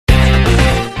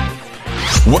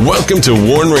Welcome to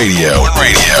Warn Radio.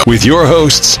 With your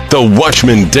hosts, the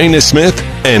Watchman Dana Smith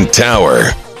and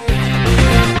Tower.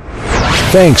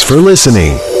 Thanks for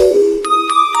listening.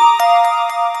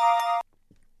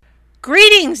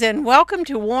 Greetings and welcome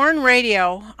to Warn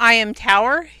Radio. I am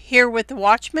Tower, here with the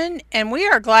Watchman, and we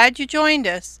are glad you joined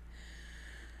us.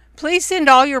 Please send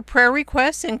all your prayer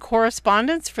requests and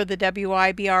correspondence for the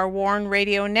WIBR Warn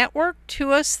Radio Network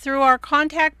to us through our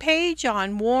contact page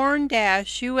on warn-usa.com.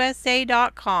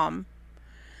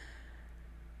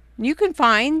 You can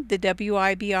find the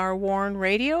WIBR Warn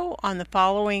Radio on the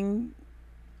following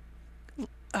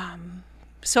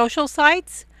social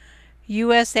sites: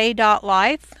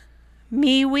 USA.life,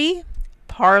 MeWe,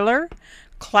 Parler,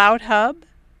 CloudHub,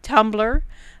 Tumblr,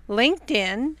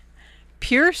 LinkedIn,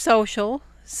 Pure Social,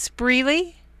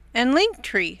 Spreely, and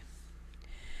Linktree.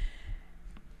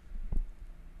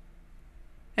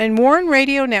 And Warn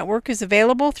Radio Network is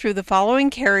available through the following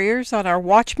carriers on our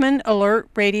Watchman Alert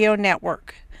Radio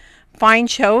Network. Find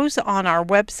shows on our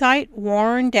website,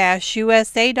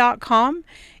 warn-usa.com,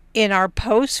 in our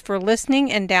posts for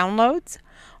listening and downloads,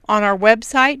 on our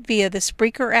website via the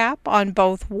Spreaker app on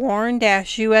both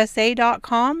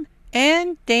warn-usa.com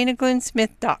and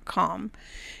danaglennsmith.com.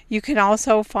 You can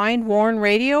also find Warn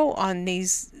Radio on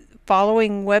these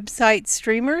following website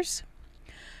streamers: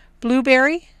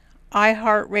 Blueberry,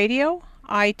 iHeartRadio,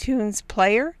 iTunes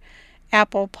Player,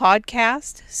 Apple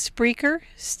Podcast, Spreaker,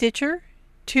 Stitcher,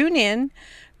 TuneIn,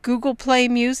 Google Play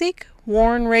Music,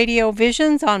 Warn Radio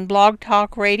Visions on Blog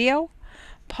Talk Radio,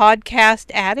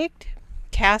 Podcast Addict,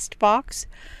 Castbox,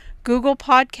 Google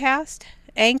Podcast,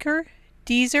 Anchor,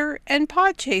 Deezer, and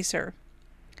Podchaser.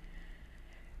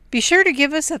 Be sure to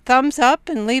give us a thumbs up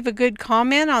and leave a good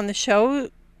comment on the show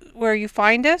where you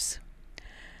find us.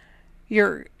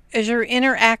 As your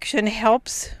interaction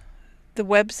helps the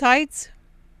websites.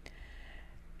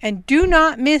 And do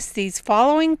not miss these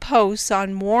following posts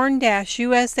on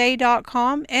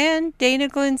warn-usa.com and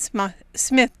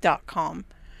danaglennsmith.com.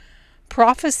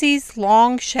 Prophecy's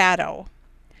long shadow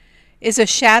is a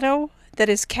shadow that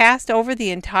is cast over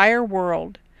the entire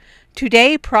world.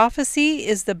 Today, prophecy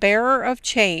is the bearer of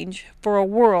change for a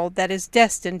world that is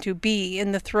destined to be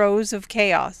in the throes of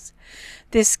chaos.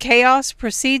 This chaos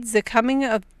precedes the coming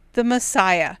of the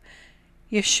Messiah,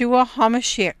 Yeshua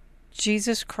HaMashiach,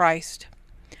 Jesus Christ.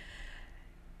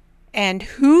 And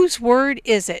whose word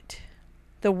is it?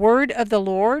 The word of the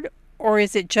Lord, or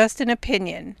is it just an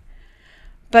opinion?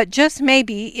 But just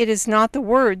maybe it is not the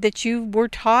word that you were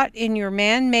taught in your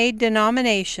man-made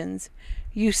denominations.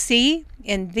 You see,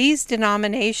 in these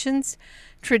denominations,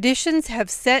 traditions have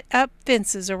set up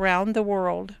fences around the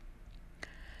world.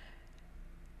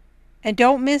 And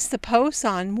don't miss the posts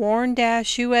on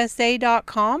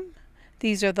warn-usa.com.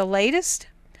 These are the latest.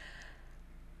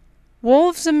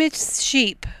 Wolves amidst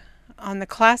sheep on the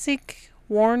classic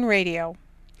Warn Radio.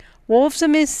 Wolves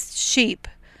amidst sheep.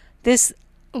 This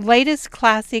latest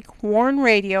classic Warn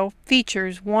Radio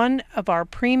features one of our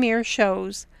premier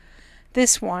shows.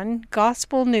 This one,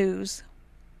 Gospel News.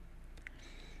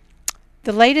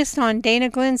 The latest on Dana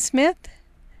Glenn Smith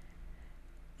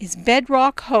is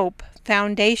Bedrock Hope,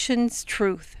 Foundations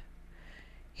Truth.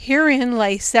 Herein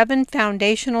lay 7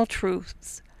 foundational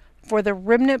truths for the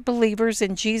remnant believers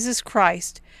in Jesus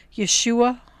Christ,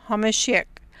 Yeshua HaMashiach.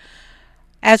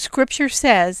 As Scripture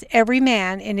says, every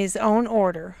man in his own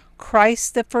order,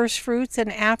 Christ the firstfruits,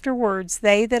 and afterwards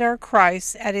they that are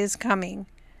Christ's at his coming.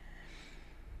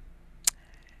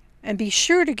 And be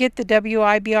sure to get the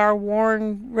WIBR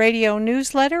Warn Radio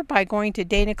newsletter by going to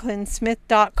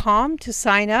danaglennsmith.com to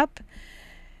sign up.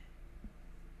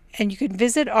 And you can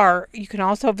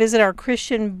also visit our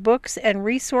Christian books and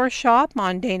resource shop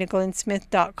on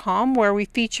danaglennsmith.com, where we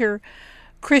feature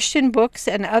Christian books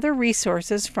and other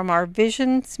resources from our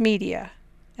Visions Media.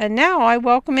 And now I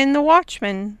welcome in the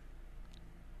Watchman.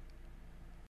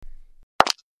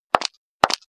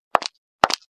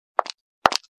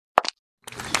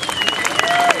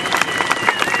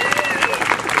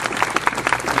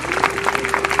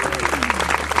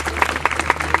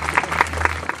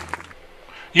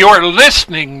 You are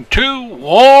listening to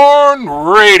Warn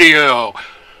Radio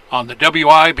on the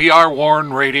WIBR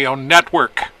Warn Radio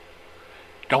Network.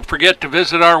 Don't forget to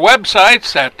visit our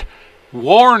websites at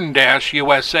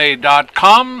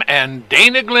warn-usa.com and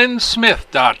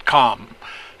danaglennsmith.com.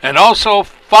 And also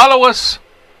follow us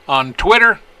on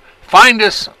Twitter, find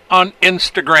us on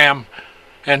Instagram,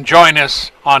 and join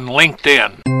us on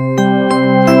LinkedIn.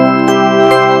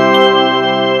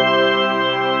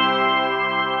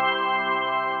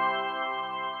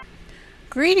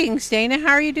 Greetings, Dana.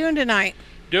 How are you doing tonight?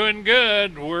 Doing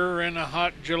good. We're in a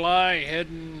hot July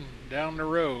heading down the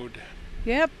road.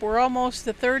 Yep, we're almost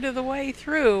a third of the way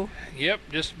through. Yep,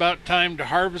 just about time to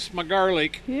harvest my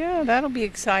garlic. Yeah, that'll be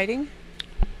exciting.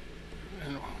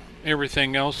 And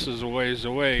everything else is a ways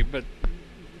away, but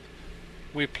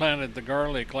we planted the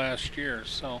garlic last year,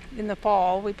 so. In the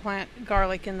fall, we plant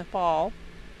garlic in the fall.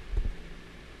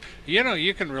 You know,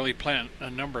 you can really plant a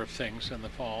number of things in the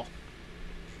fall.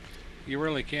 You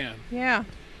really can. Yeah.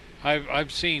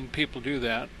 I've seen people do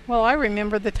that. Well, I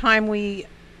remember the time we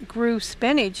grew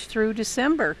spinach through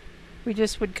December. We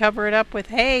just would cover it up with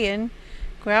hay and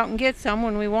go out and get some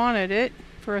when we wanted it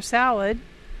for a salad.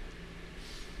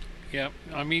 Yep,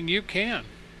 I mean, you can.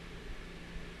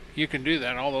 You can do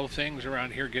that, although things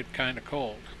around here get kind of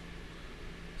cold.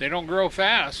 They don't grow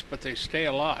fast, but they stay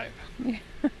alive.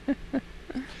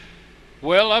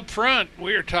 Well, up front,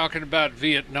 we are talking about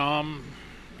Vietnam.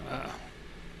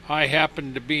 I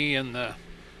happened to be in the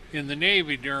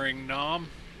Navy during Nam,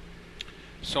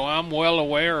 so I'm well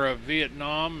aware of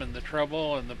Vietnam and the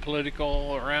trouble and the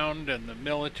political around and the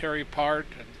military part.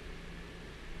 And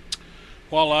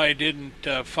while I didn't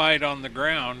fight on the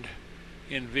ground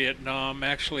in Vietnam,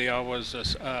 actually I was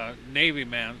a Navy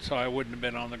man, so I wouldn't have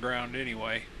been on the ground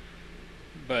anyway.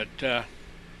 But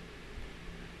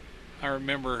I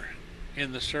remember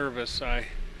in the service, I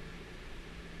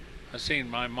seen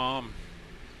my mom.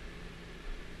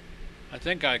 I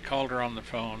think I called her on the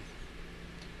phone,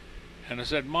 and I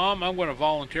said, "Mom, I'm going to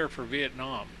volunteer for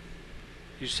Vietnam."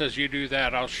 She says, "You do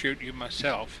that, I'll shoot you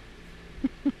myself."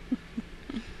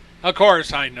 Of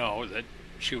course, I know that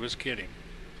she was kidding.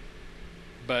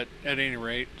 But at any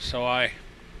rate, so I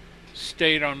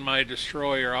stayed on my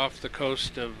destroyer off the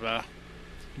coast of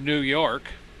New York,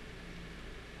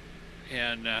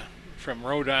 and from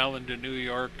Rhode Island to New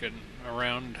York and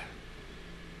around,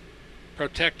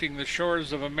 protecting the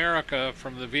shores of America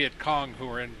from the Viet Cong who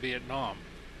were in Vietnam.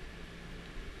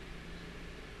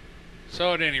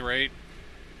 So at any rate,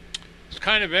 it's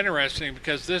kind of interesting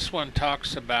because this one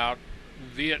talks about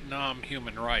Vietnam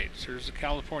human rights. There's a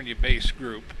California-based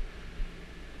group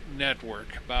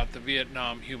network about the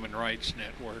Vietnam Human Rights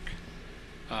Network.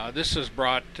 This is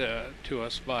brought to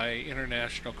us by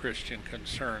International Christian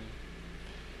Concern.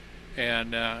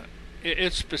 And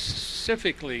it's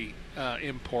specifically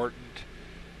important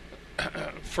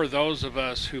for those of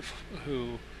us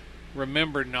who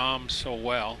remember Nam so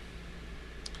well,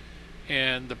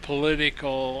 and the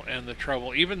political and the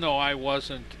trouble. Even though I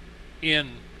wasn't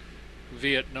in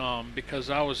Vietnam, because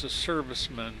I was a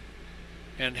serviceman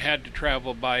and had to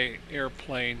travel by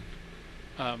airplane,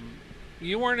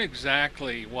 you weren't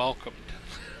exactly welcomed.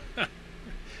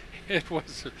 It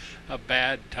was a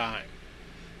bad time.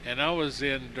 And I was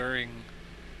in during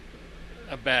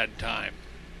a bad time.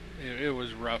 It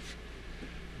was rough.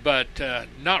 But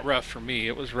not rough for me.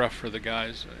 It was rough for the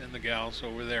guys and the gals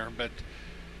over there. But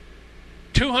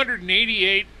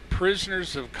 288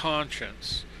 prisoners of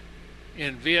conscience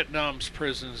in Vietnam's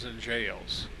prisons and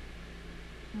jails.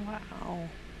 Wow.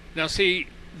 Now, see,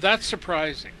 that's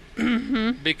surprising.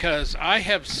 Because I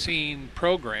have seen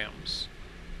programs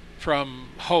from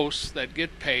hosts that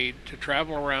get paid to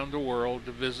travel around the world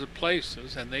to visit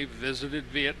places, and they visited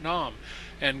Vietnam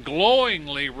and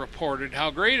glowingly reported how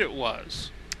great it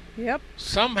was. Yep.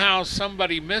 Somehow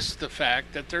somebody missed the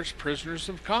fact that there's prisoners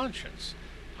of conscience.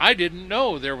 I didn't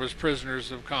know there was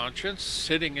prisoners of conscience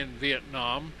sitting in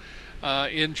Vietnam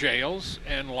in jails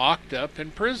and locked up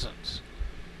in prisons.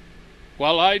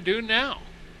 Well, I do now.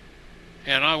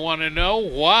 And I want to know,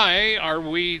 why are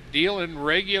we dealing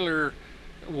regular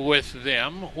with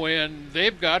them when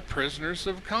they've got prisoners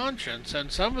of conscience?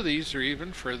 And some of these are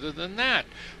even further than that.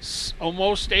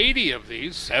 Almost 80 of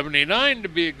these, 79 to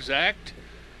be exact,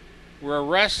 were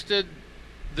arrested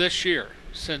this year,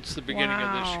 since the beginning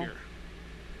of this year.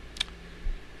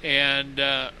 And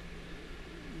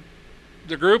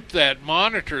the group that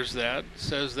monitors that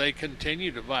says they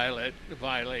continue to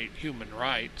violate human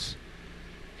rights.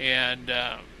 And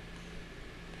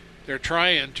they're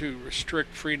trying to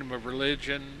restrict freedom of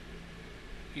religion,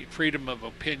 freedom of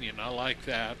opinion. I like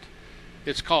that.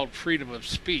 It's called freedom of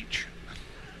speech.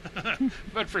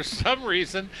 But for some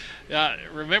reason,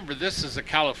 remember, this is a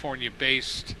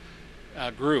California-based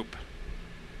group.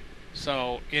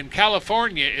 So in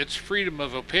California, it's freedom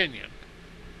of opinion.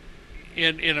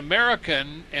 In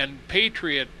American and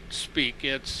Patriot speak,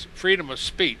 it's freedom of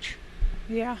speech.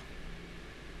 Yeah.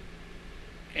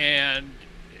 And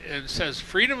it says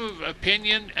freedom of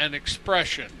opinion and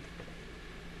expression.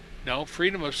 No,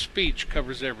 freedom of speech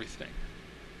covers everything.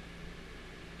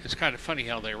 It's kind of funny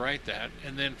how they write that.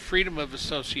 And then freedom of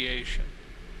association.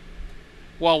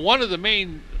 Well, one of the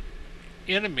main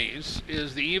enemies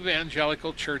is the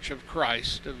Evangelical Church of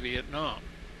Christ of Vietnam.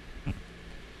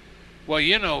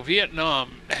 Well,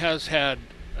 Vietnam has had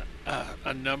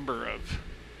a number of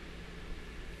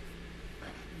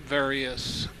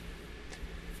various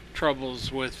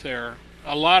troubles with a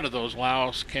lot of those,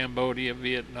 Laos, Cambodia,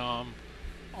 Vietnam,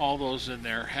 all those in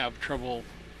there have trouble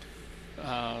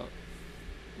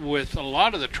with a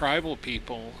lot of the tribal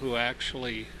people who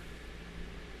actually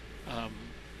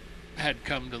had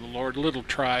come to the Lord, little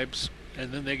tribes,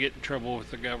 and then they get in trouble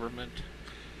with the government.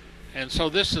 And so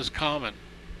this is common.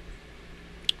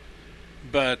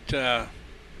 But,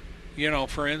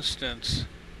 for instance,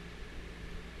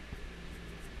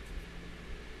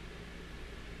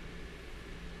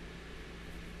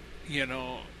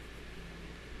 the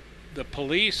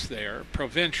police there,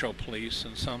 provincial police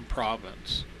in some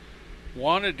province,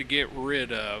 wanted to get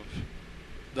rid of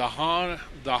the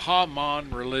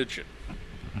Ha-Mon religion.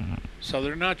 So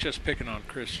they're not just picking on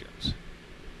Christians.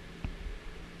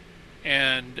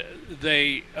 And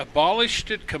they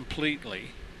abolished it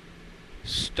completely,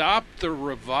 stopped the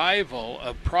revival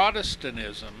of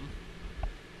Protestantism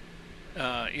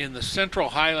in the Central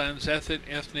Highlands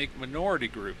ethnic minority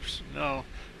groups. No,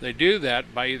 they do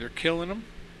that by either killing them,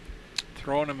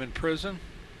 throwing them in prison.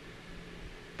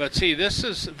 But see, this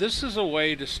is a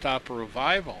way to stop a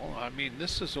revival. I mean,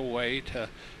 this is a way to,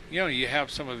 you have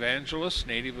some evangelists,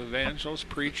 native evangelists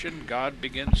preaching, God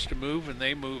begins to move, and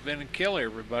they move in and kill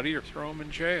everybody or throw them in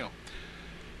jail.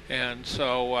 And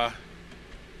so,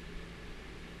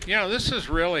 this is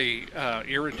really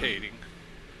irritating.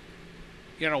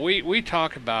 We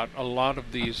talk about a lot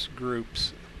of these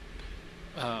groups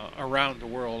around the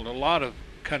world, a lot of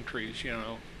countries,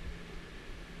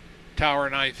 Tower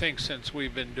and I think since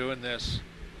we've been doing this,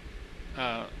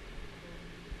 and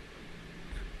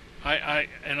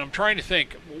I'm trying to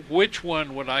think which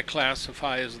one would I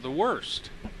classify as the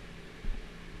worst.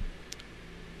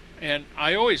 And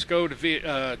I always go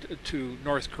to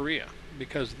North Korea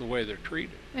because of the way they're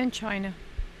treated. And China.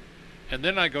 And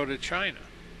then I go to China.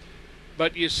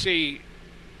 But you see,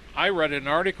 I read an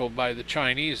article by the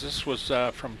Chinese. This was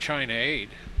from China Aid.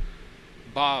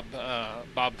 Bob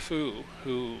Fu,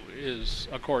 who is,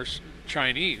 of course,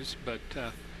 Chinese, but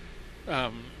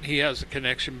he has a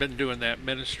connection, been doing that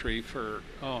ministry for,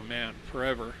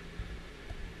 forever.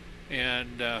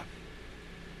 And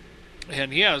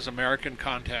he has American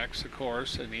contacts, of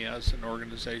course, and he has an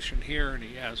organization here, and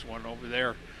he has one over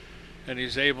there. And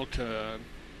he's able to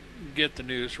get the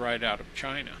news right out of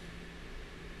China.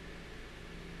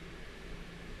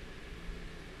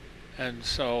 And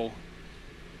so,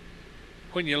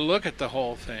 when you look at the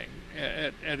whole thing,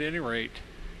 at any rate,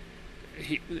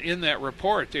 in that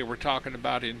report they were talking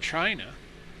about in China,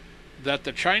 that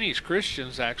the Chinese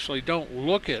Christians actually don't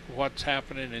look at what's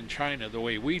happening in China the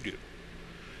way we do,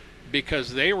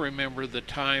 because they remember the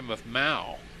time of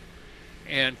Mao,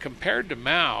 and compared to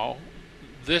Mao,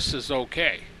 this is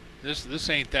okay. This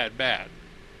ain't that bad.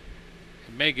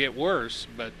 It may get worse,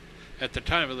 but at the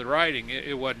time of the writing,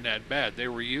 it wasn't that bad. They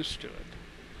were used to it.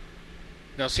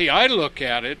 Now, see, I look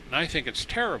at it, and I think it's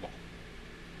terrible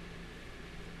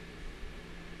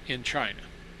in China.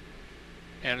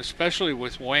 And especially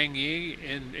with Wang Yi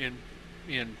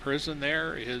in prison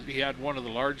there. He had one of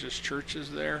the largest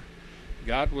churches there.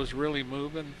 God was really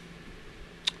moving.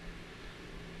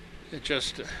 It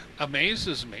just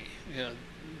amazes me.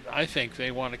 I think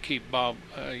they want to keep Wang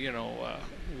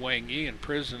Yi in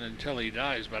prison until he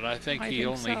dies, but I think he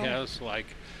only has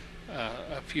like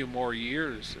a few more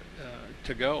years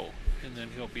to go, and then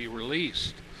he'll be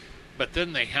released. But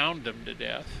then they hound him to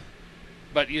death.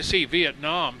 But you see,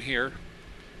 Vietnam here,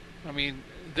 I mean,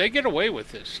 they get away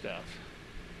with this stuff.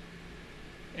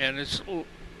 And it's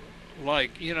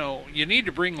like, you need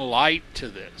to bring light to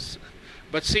this.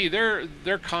 But see, they're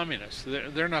communists.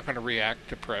 They're not going to react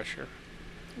to pressure.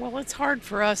 Well, it's hard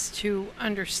for us to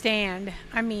understand.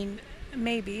 I mean,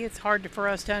 maybe it's hard for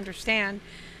us to understand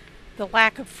the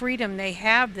lack of freedom they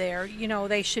have there.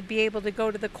 They should be able to go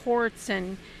to the courts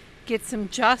and get some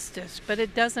justice, but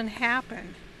it doesn't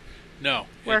happen. No.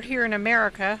 Where here in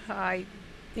America, I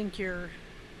think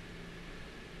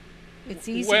it's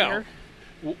easier.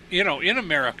 Well, in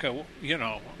America,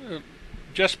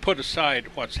 just put aside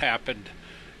what's happened,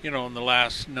 in the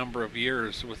last number of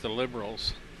years with the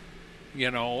liberals,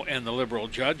 and the liberal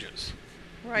judges.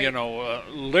 Right.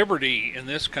 Liberty in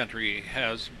this country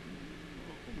has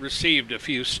received a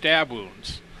few stab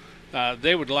wounds.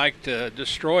 They would like to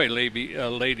destroy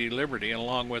Lady Liberty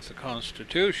along with the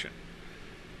Constitution.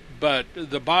 But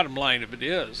the bottom line of it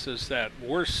is that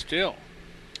we're still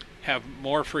have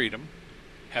more freedom,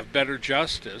 have better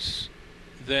justice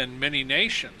than many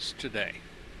nations today.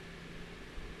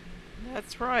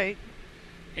 That's right.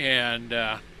 And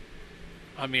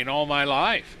I mean, all my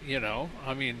life, you know.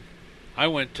 I mean, I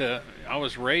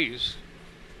was raised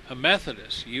a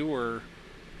Methodist. You were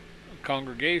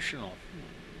congregational,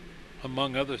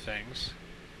 among other things.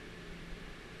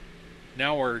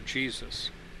 Now we're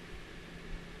Jesus.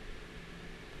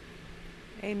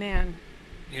 Amen.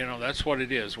 You know, that's what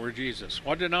it is. We're Jesus.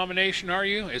 What denomination are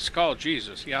you? It's called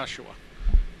Jesus, Yahshua.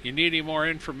 You need any more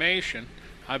information?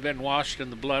 I've been washed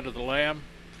in the blood of the Lamb,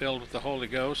 filled with the Holy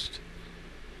Ghost,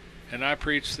 and I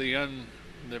preach the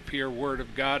pure Word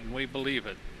of God, and we believe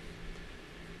it.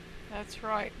 That's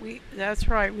right. We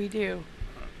do.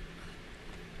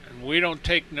 And we don't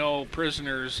take no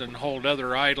prisoners and hold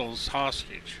other idols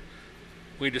hostage.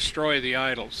 We destroy the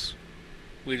idols.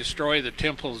 We destroy the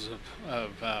temples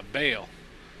of Baal.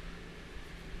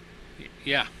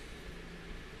 Yeah.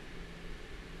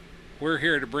 We're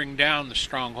here to bring down the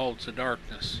strongholds of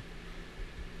darkness.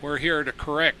 We're here to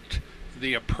correct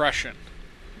the oppression.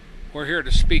 We're here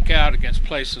to speak out against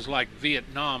places like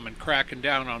Vietnam and cracking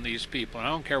down on these people. I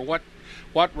don't care what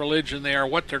religion they are,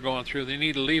 what they're going through. They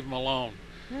need to leave them alone.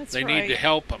 They need to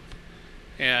help them.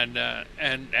 And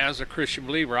as a Christian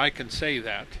believer, I can say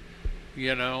that.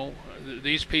 You know,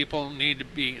 these people need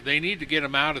to get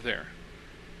them out of there.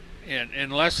 And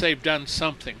unless they've done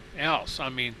something else. I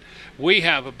mean, we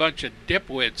have a bunch of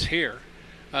dipwits here,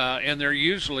 and they're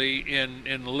usually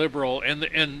in liberal,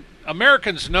 and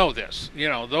Americans know this. You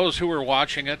know, those who are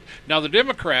watching it. Now, the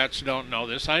Democrats don't know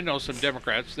this. I know some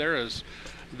Democrats. They're as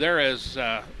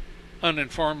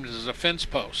uninformed as a fence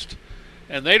post,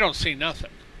 and they don't see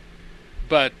nothing.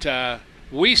 But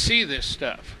we see this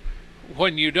stuff.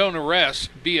 When you don't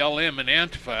arrest BLM and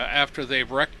Antifa after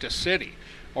they've wrecked a city,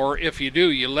 or if you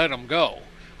do, you let them go.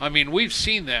 I mean, we've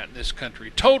seen that in this country.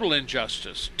 Total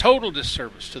injustice, total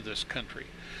disservice to this country.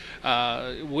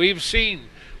 We've seen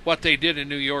what they did in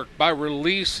New York by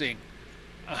releasing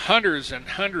hundreds and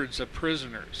hundreds of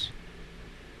prisoners.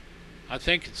 I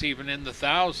think it's even in the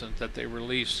thousands that they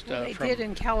released. They did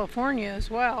in California as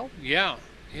well. Yeah.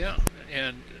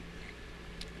 And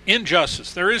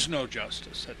injustice. There is no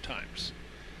justice at times.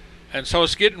 And so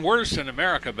it's getting worse in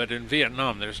America, but in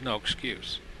Vietnam there's no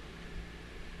excuse.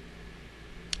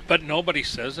 But nobody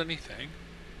says anything.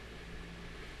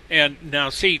 And now,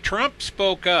 see, Trump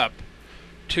spoke up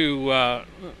to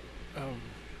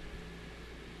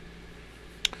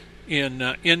in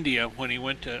India when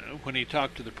he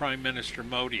talked to the Prime Minister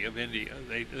Modi of India.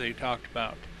 They talked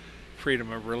about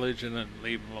freedom of religion and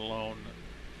leave them alone.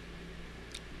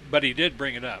 But he did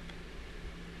bring it up.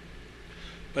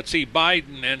 But see,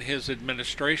 Biden and his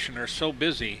administration are so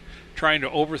busy trying to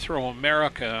overthrow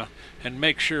America and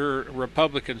make sure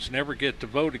Republicans never get to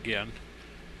vote again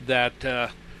that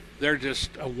they're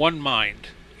just one mind.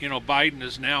 You know, Biden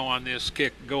is now on this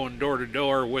kick going door to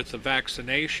door with the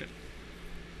vaccination.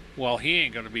 Well, he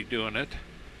ain't going to be doing it.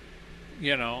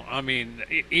 You know, I mean,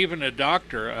 even a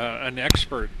doctor, an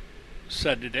expert,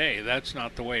 said today that's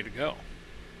not the way to go.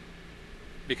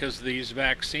 Because these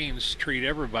vaccines treat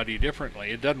everybody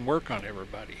differently. It doesn't work on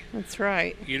everybody. That's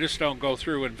right. You just don't go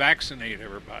through and vaccinate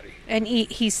everybody. And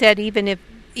he said even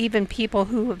people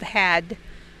who have had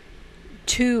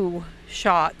 2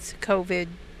 shots, COVID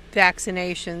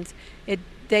vaccinations,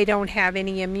 they don't have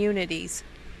any immunities.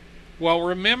 Well,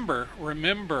 remember,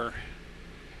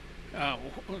 now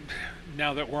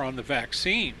that we're on the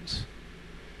vaccines,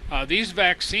 these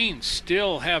vaccines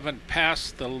still haven't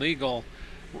passed the legal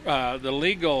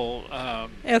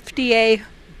FDA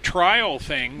trial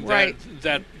thing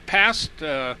that past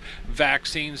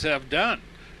vaccines have done.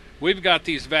 We've got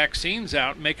these vaccines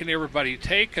out making everybody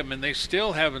take them, and they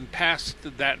still haven't passed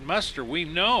that muster. We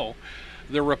know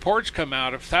the reports come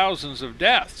out of thousands of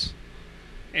deaths,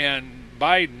 and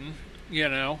Biden,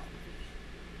 they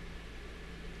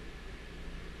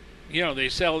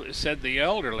said the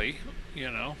elderly,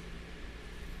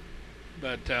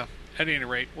 but at any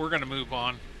rate, we're going to move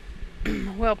on.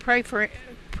 Well, pray for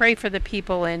the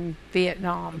people in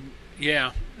Vietnam.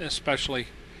 Yeah, especially,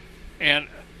 and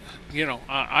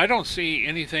I don't see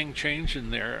anything changing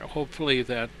there. Hopefully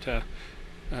that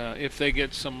if they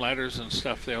get some letters and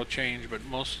stuff, they'll change, but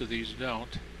most of these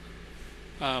don't.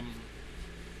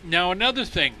 Now, another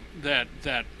thing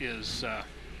that is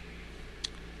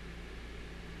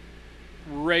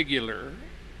regular,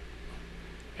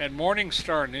 and Morning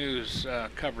Star News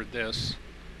covered this,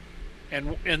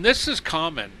 and this is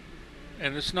common,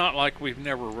 and it's not like we've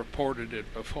never reported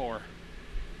it before,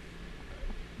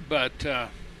 but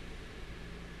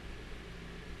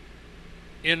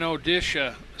in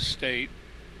Odisha state,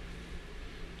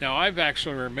 now I've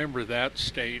actually remember that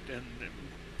state and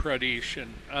Pradesh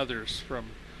and others from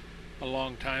a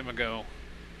long time ago.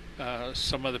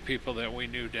 some of the people that we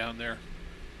knew down there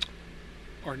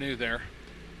or knew there.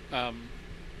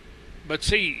 But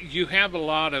see, you have a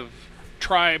lot of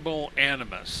tribal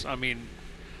animus. I mean,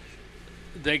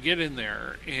 they get in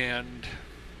there and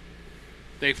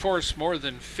they force more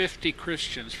than 50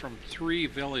 Christians from 3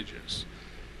 villages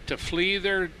to flee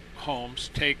their homes,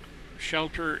 take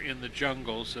shelter in the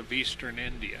jungles of eastern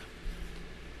India.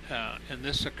 And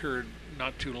this occurred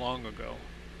not too long ago.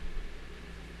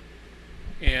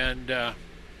 And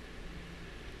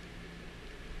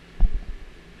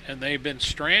they've been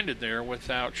stranded there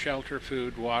without shelter,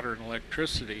 food, water, and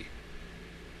electricity.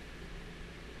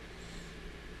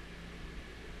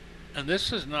 And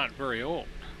this is not very old.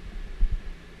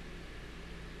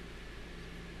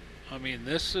 I mean,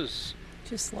 this is...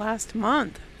 just last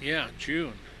month. Yeah,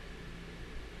 June.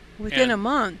 Within a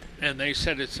month. And they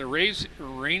said it's a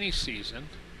rainy season.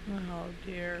 Oh,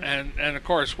 dear. And of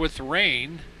course, with the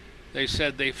rain, they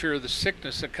said they fear the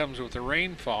sickness that comes with the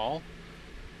rainfall,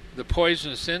 the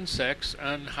poisonous insects,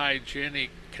 unhygienic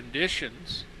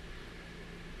conditions.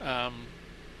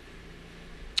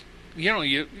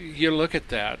 You look at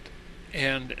that,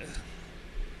 and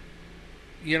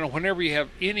whenever you have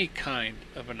any kind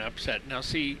of an upset. Now,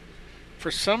 see,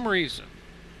 for some reason,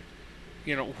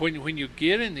 when you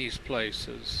get in these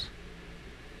places,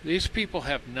 these people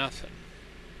have nothing,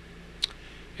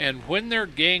 and when they're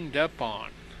ganged up on,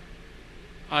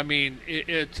 I mean,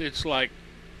 it's like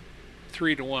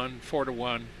 3 to 1, 4 to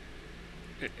 1.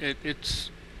 It's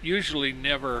usually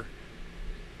never,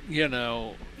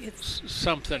 it's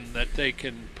something that they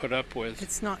can put up with.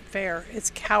 It's not fair.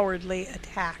 It's cowardly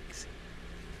attacks.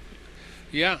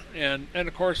 Yeah, and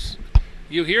of course,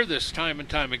 you hear this time and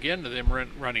time again to them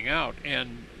running out,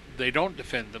 and they don't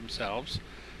defend themselves.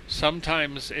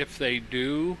 Sometimes if they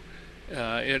do,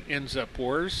 it ends up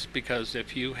worse, because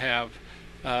if you have,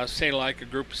 say, like a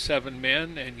group of 7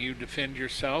 men, and you defend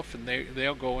yourself, and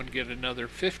they'll go and get another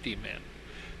 50 men.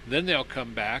 Then they'll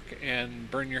come back and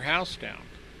burn your house down.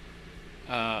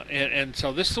 And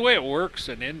so this is the way it works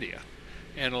in India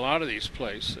and a lot of these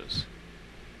places.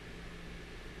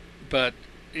 But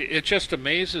it just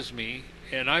amazes me,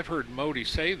 and I've heard Modi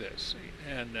say this,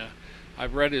 and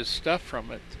I've read his stuff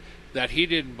from it, that he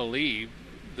didn't believe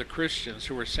the Christians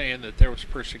who were saying that there was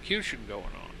persecution going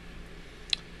on.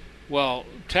 Well,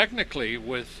 technically,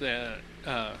 with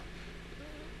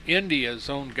India's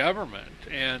own government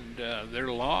and their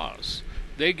laws,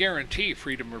 they guarantee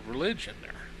freedom of religion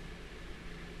there.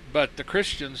 But the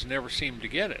Christians never seem to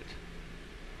get it.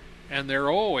 And they're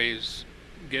always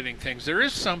getting things. There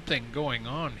is something going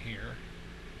on here.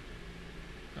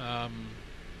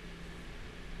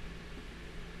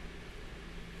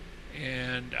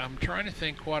 And I'm trying to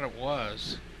think what it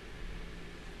was.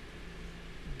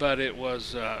 But it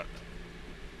was a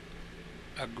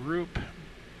group.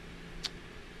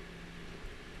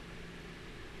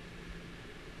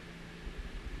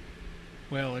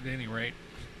 Well, at any rate,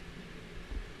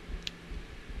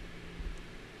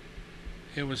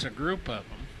 it was a group of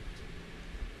them.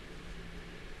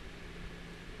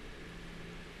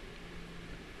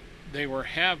 They were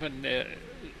having,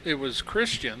 it was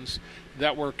Christians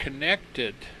that were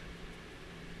connected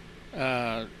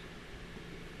to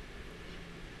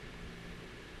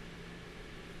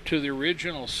the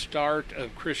original start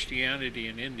of Christianity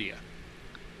in India.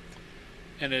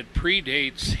 And it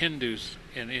predates Hindus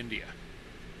in India.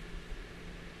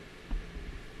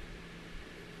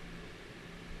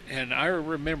 And I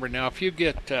remember now, if you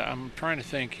get, I'm trying to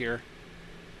think here,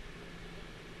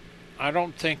 I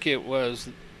don't think it was,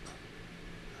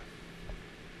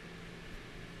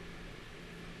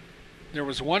 there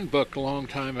was one book a long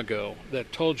time ago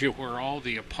that told you where all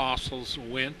the apostles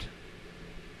went.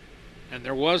 And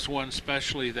there was one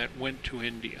especially that went to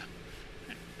India.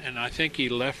 And I think he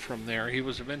left from there. He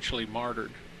was eventually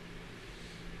martyred.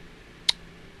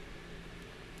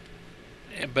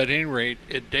 But at any rate,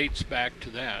 it dates back to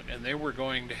that. And they were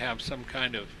going to have some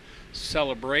kind of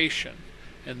celebration.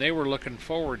 And they were looking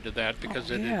forward to that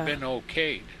because it had been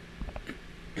okayed.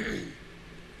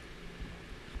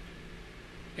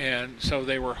 And so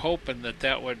they were hoping that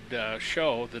that would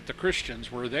show that the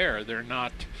Christians were there. They're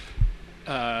not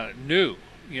new.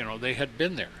 They had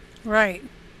been there. Right.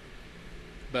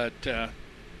 But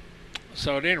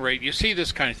so at any rate, you see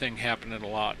this kind of thing happening a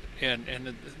lot,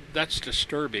 and that's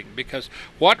disturbing, because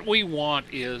what we want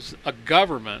is a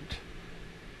government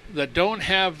that don't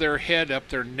have their head up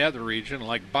their nether region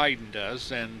like Biden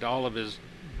does and all of his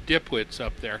dipwits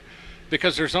up there,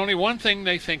 because there's only one thing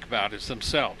they think about is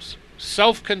themselves.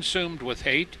 Self-consumed with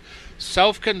hate,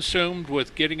 self-consumed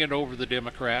with getting it over the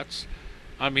Democrats,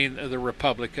 the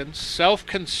Republicans,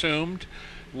 self-consumed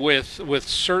with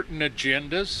certain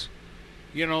agendas.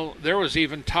 You know, there was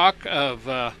even talk of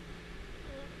a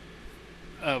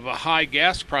high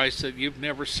gas price that you've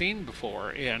never seen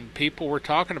before, and people were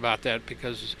talking about that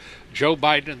because Joe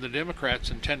Biden and the Democrats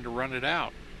intend to run it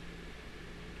out.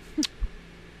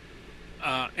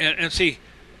 And see,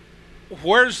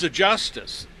 where's the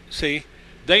justice? See,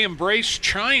 they embrace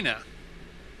China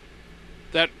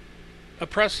that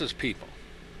oppresses people.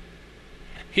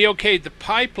 He okayed the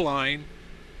pipeline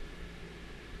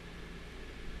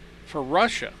for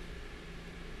Russia,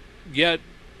 yet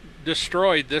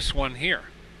destroyed this one here,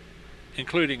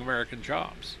 including American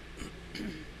jobs.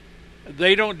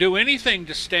 They don't do anything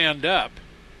to stand up.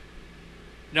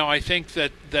 Now, I think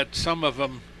that some of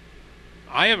them,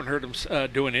 I haven't heard them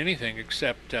doing anything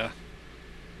except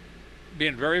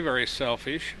being very, very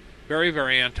selfish, very,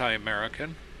 very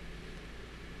anti-American.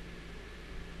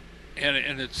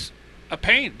 And it's a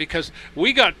pain because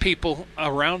we got people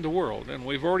around the world, and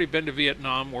we've already been to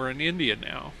Vietnam. We're in India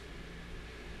now.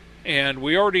 And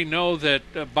we already know that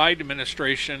the Biden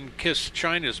administration kissed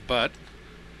China's butt,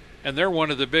 and they're one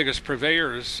of the biggest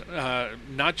purveyors,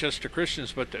 not just to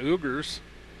Christians, but to Uyghurs.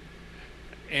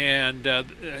 And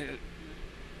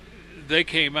they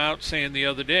came out saying the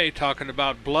other day, talking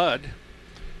about blood,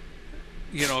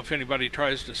 you know, if anybody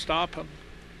tries to stop them.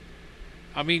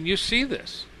 I mean, you see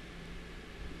this.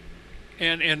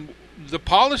 And the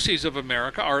policies of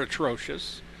America are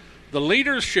atrocious. The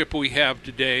leadership we have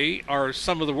today are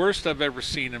some of the worst I've ever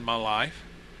seen in my life.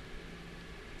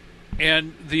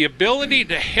 And the ability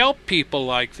to help people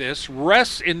like this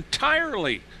rests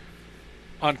entirely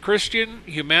on Christian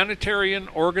humanitarian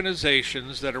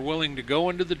organizations that are willing to go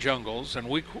into the jungles. And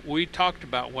we talked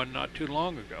about one not too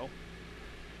long ago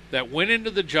that went into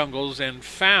the jungles and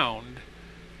found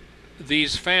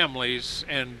these families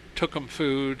and took them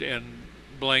food and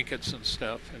blankets and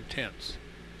stuff and tents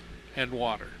and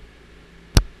water.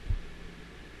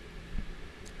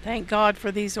 Thank God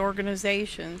for these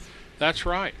organizations. That's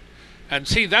right. And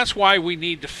see, that's why we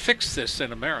need to fix this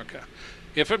in America.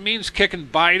 If it means kicking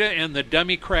Biden and the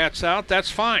Democrats out,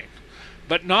 that's fine.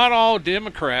 But not all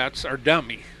Democrats are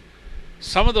dummy.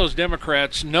 Some of those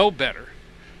Democrats know better.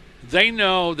 They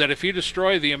know that if you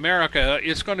destroy the America,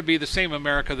 it's going to be the same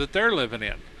America that they're living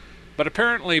in. But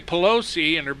apparently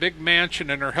Pelosi and her big mansion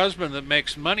and her husband that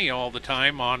makes money all the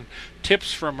time on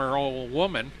tips from her old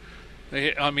woman,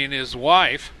 his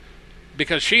wife,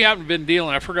 because she hadn't been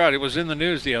dealing, I forgot, it was in the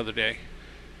news the other day.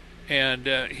 And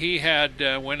he had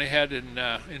went ahead and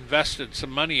invested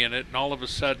some money in it, and all of a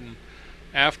sudden,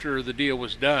 after the deal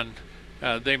was done,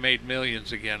 they made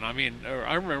millions again. I mean,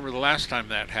 I remember the last time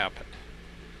that happened.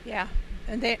 Yeah,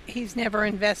 and he's never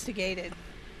investigated.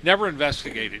 Never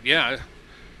investigated, yeah.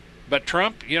 But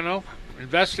Trump, you know,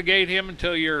 investigate him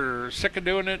until you're sick of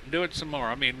doing it and do it some more.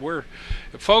 I mean,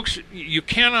 folks, you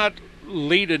cannot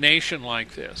lead a nation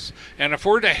like this. And if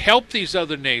we're to help these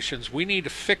other nations, we need to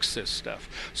fix this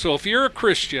stuff. So if you're a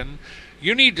Christian,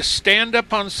 you need to stand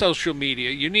up on social media.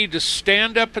 You need to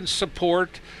stand up and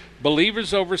support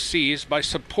believers overseas by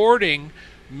supporting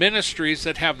ministries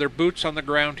that have their boots on the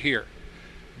ground here.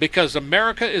 Because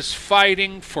America is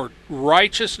fighting for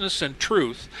righteousness and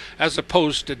truth as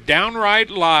opposed to downright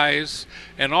lies,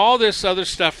 and all this other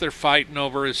stuff they're fighting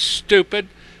over is stupid,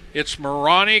 it's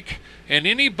moronic, and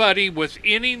anybody with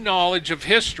any knowledge of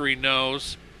history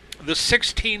knows the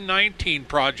 1619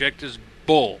 Project is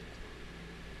bull.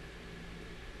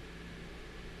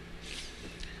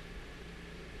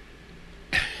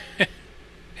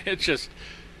 It's just,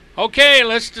 okay,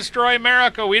 let's destroy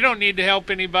America. We don't need to help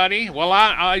anybody. Well,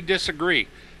 I disagree.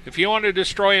 If you want to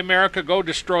destroy America, go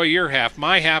destroy your half.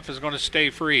 My half is going to stay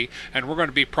free, and we're going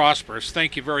to be prosperous.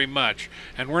 Thank you very much.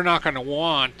 And we're not going to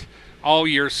want all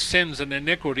your sins and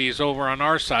iniquities over on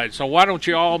our side. So why don't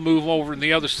you all move over on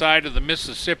the other side of the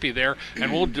Mississippi there,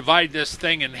 and we'll divide this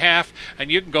thing in half,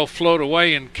 and you can go float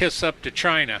away and kiss up to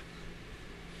China.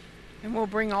 And we'll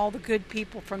bring all the good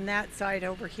people from that side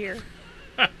over here.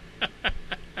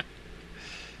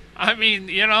 I mean,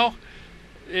 you know,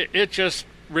 it's just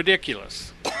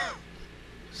ridiculous.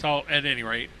 So, at any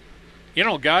rate, you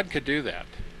know, God could do that.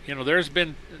 You know, there's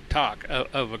been talk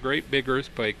of a great big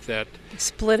earthquake that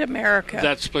split America.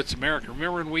 That splits America.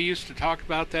 Remember when we used to talk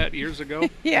about that years ago?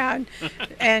 Yeah,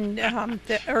 and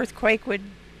the earthquake would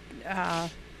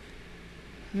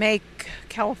make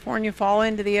California fall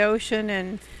into the ocean,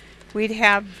 and we'd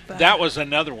have... that was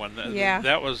another one. Yeah.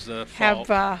 That was the fault.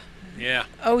 Have yeah.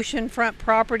 oceanfront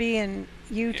property in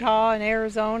Utah and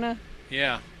Arizona.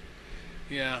 Yeah.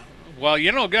 Yeah. Well,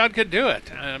 you know, God could do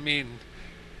it. I mean,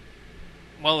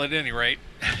 well, at any rate.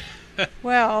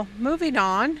 Well, moving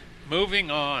on.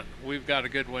 moving on. We've got a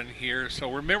good one here.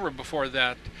 So remember before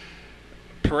that,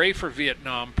 pray for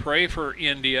Vietnam, pray for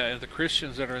India and the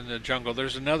Christians that are in the jungle.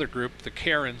 There's another group, the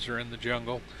Karens, are in the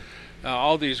jungle.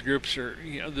 All these groups are,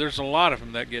 there's a lot of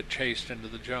them that get chased into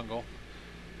the jungle.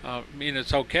 I mean,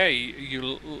 it's okay, you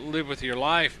live with your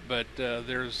life, but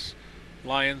there's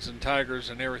lions and tigers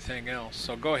and everything else.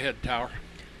 So go ahead, Tower.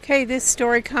 Okay, this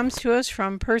story comes to us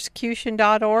from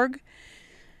persecution.org.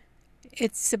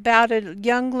 It's about a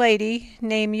young lady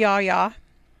named Yaya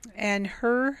and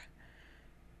her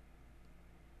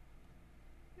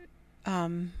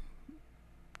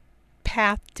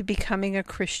path to becoming a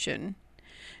Christian.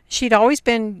 She'd always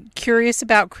been curious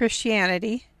about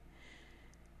Christianity,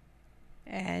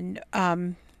 and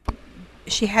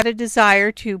she had a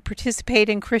desire to participate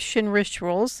in Christian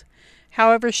rituals.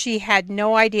 However, she had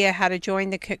no idea how to join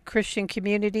the Christian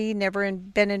community, never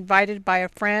been invited by a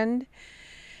friend.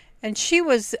 And she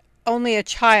was only a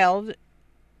child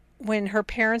when her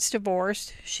parents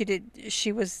divorced. She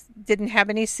didn't have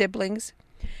any siblings.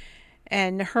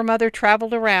 And her mother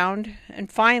traveled around,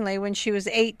 and finally, when she was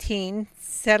 18,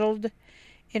 settled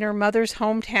in her mother's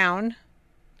hometown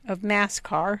of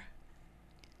Mascar.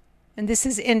 And this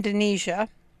is Indonesia.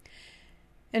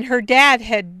 And her dad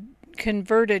had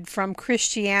converted from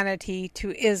Christianity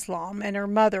to Islam, and her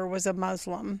mother was a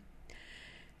Muslim.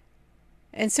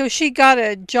 And so she got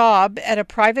a job at a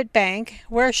private bank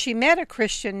where she met a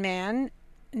Christian man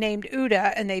named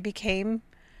Uda, and they became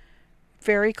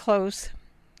very close,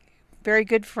 very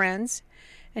good friends.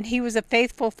 And he was a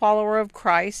faithful follower of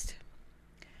Christ.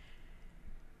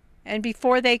 And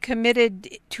before they committed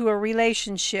to a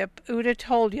relationship, Uda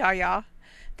told Yaya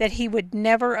that he would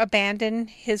never abandon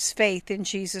his faith in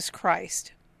Jesus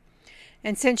Christ.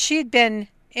 And since she had been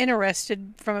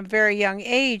interested from a very young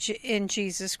age in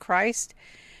Jesus Christ,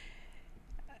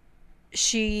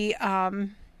 she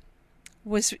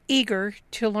was eager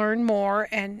to learn more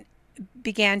and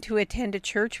began to attend a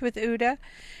church with Uda,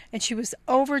 and she was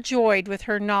overjoyed with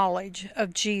her knowledge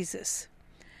of Jesus,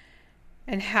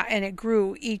 and it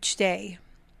grew each day.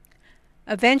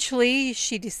 Eventually,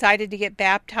 she decided to get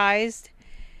baptized,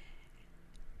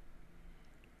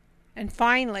 and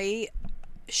finally,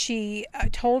 she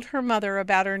told her mother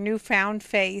about her newfound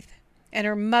faith, and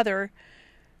her mother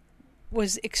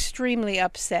was extremely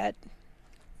upset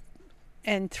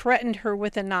and threatened her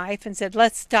with a knife and said,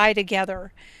 "Let's die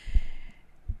together."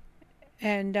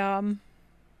 And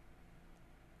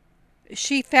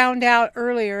she found out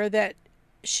earlier that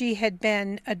she had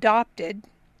been adopted,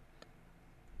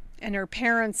 and her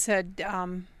parents had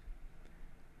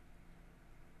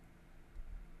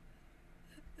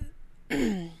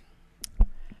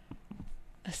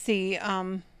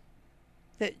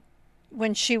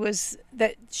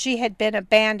that she had been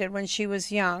abandoned when she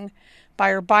was young by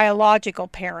her biological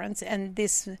parents, and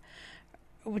this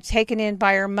was taken in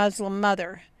by her Muslim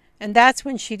mother. And that's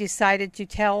when she decided to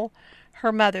tell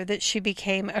her mother that she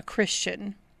became a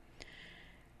Christian.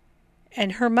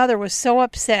 And her mother was so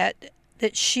upset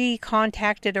that she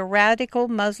contacted a radical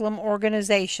Muslim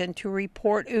organization to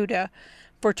report Uda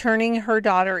for turning her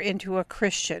daughter into a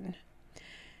Christian.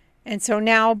 And so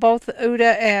now both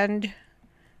Uda and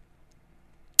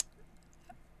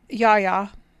Yaya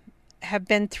have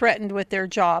been threatened with their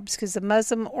jobs because the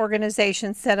Muslim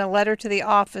organization sent a letter to the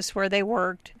office where they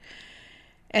worked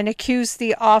and accused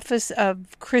the office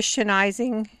of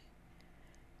Christianizing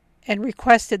and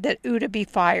requested that Uda be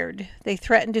fired. They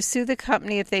threatened to sue the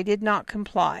company if they did not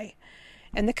comply.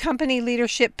 And the company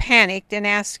leadership panicked and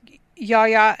asked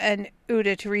Yaya and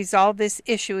Uda to resolve this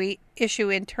issue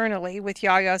internally with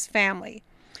Yaya's family.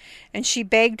 And she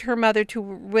begged her mother to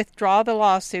withdraw the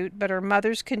lawsuit, but her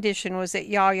mother's condition was that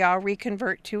Yaya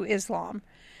reconvert to Islam.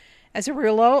 As a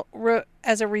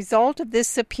result of this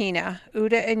subpoena,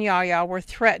 Uda and Yaya were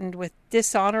threatened with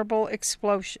dishonorable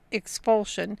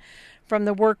expulsion from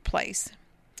the workplace.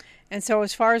 And so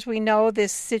as far as we know,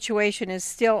 this situation is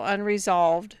still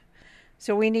unresolved.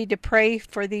 So we need to pray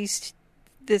for this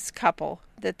couple,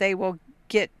 that they will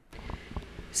get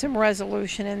some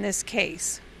resolution in this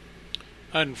case.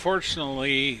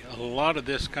 Unfortunately, a lot of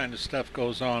this kind of stuff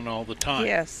goes on all the time.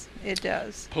 Yes, it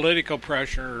does. Political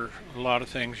pressure, a lot of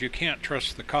things. You can't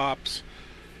trust the cops.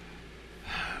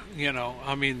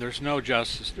 There's no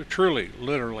justice. Truly,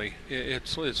 literally,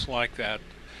 it's like that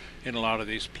in a lot of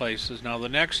these places. Now, the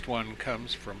next one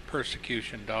comes from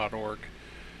persecution.org.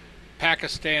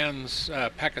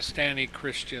 Pakistani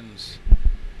Christians.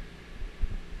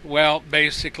 Well,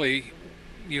 basically,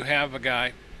 you have a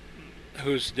guy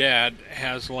whose dad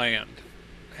had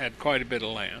quite a bit of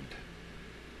land.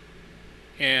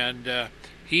 And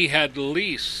he had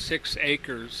leased 6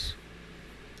 acres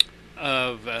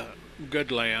of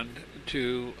good land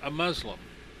to a Muslim.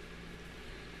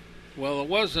 Well, it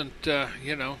wasn't,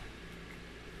 the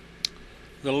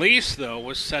lease, though,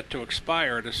 was set to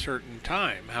expire at a certain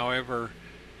time. However,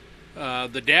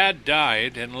 the dad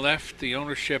died and left the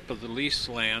ownership of the leased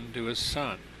land to his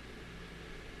son.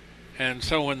 And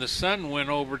so when the son went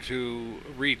over to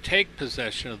retake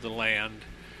possession of the land,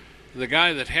 the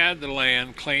guy that had the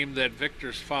land claimed that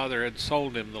Victor's father had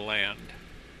sold him the land.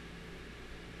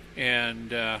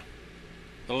 And the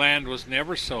land was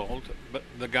never sold, but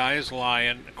the guy is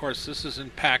lying. Of course, this is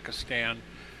in Pakistan.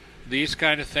 These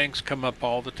kind of things come up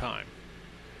all the time.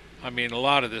 I mean, a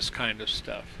lot of this kind of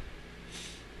stuff.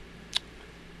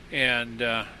 And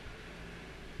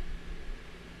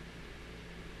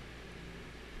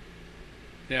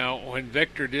now, when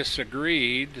Victor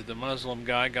disagreed, the Muslim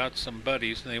guy got some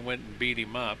buddies and they went and beat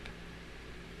him up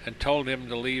and told him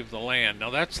to leave the land. Now,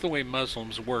 that's the way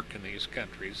Muslims work in these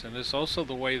countries, and it's also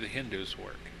the way the Hindus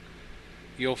work.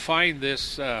 You'll find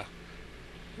this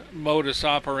modus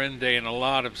operandi in a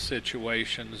lot of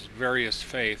situations, various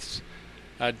faiths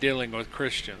dealing with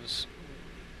Christians.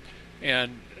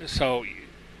 And so,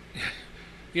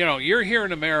 you're here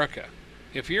in America.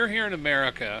 If you're here in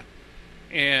America,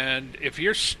 and if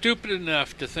you're stupid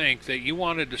enough to think that you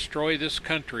want to destroy this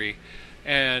country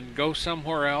and go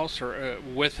somewhere else or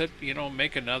with it,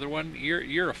 make another one,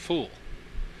 you're a fool.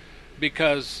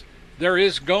 Because there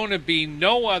is going to be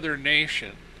no other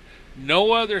nation,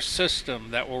 no other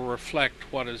system that will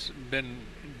reflect what has been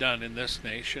done in this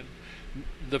nation.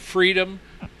 The freedom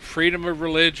of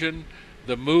religion,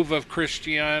 the move of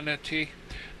Christianity,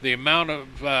 the amount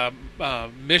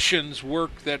of missions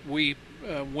work that we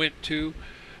went to.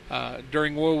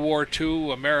 During World War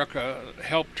II, America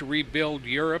helped to rebuild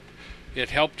Europe. It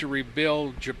helped to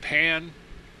rebuild Japan.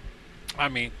 I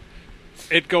mean,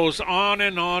 it goes on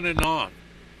and on and on.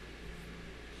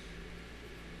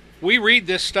 We read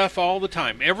this stuff all the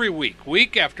time, every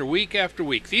week after week after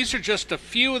week. These are just a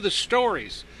few of the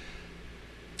stories.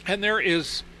 And there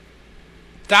is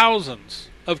thousands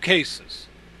of cases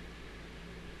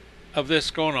of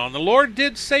this going on. The Lord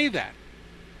did say that.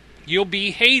 You'll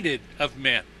be hated of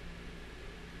men.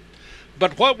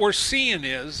 But what we're seeing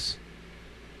is,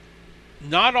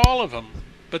 not all of them,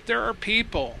 but there are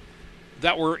people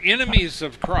that were enemies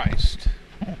of Christ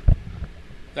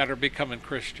that are becoming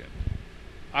Christian.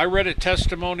 I read a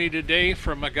testimony today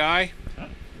from a guy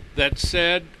that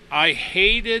said, I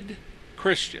hated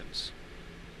Christians.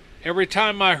 Every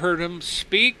time I heard him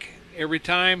speak, every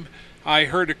time I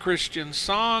heard a Christian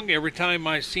song, every time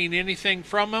I seen anything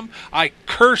from him, I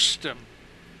cursed him.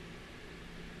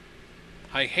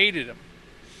 I hated him.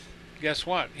 Guess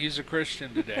what? He's a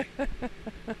Christian today.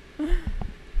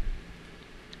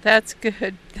 That's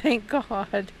good. Thank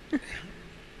God.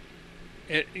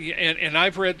 And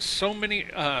I've read so many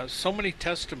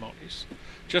testimonies,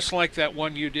 just like that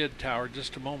one you did, Tower,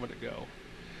 just a moment ago.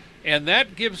 And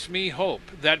that gives me hope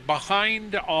that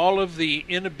behind all of the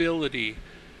inability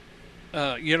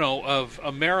of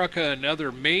America and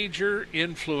other major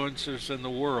influencers in the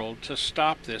world to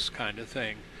stop this kind of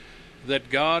thing, that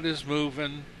God is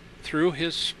moving through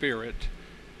His Spirit,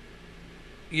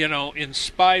 in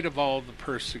spite of all the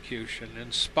persecution,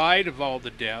 in spite of all the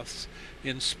deaths,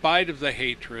 in spite of the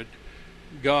hatred,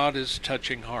 God is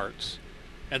touching hearts.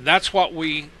 And that's what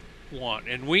we want.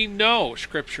 And we know,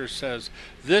 Scripture says,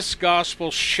 this gospel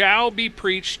shall be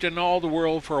preached in all the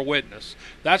world for a witness.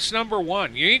 That's number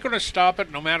one. You ain't going to stop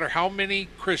it no matter how many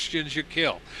Christians you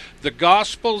kill. The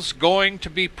gospel's going to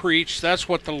be preached. That's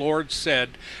what the Lord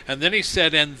said. And then He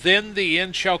said, and then the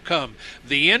end shall come.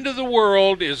 The end of the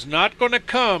world is not going to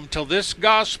come till this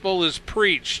gospel is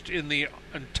preached in the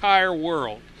entire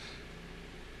world.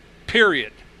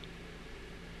 Period.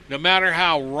 No matter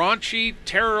how raunchy,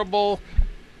 terrible,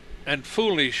 and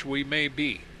foolish we may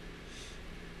be,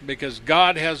 because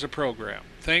God has a program.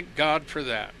 Thank God for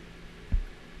that.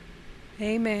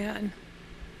 Amen.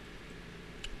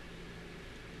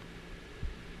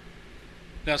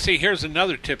 Now, see, here's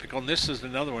another typical, and this is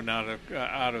another one out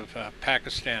of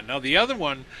Pakistan. Now, the other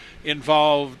one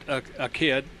involved a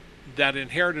kid that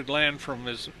inherited land from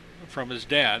his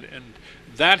dad, and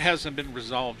that hasn't been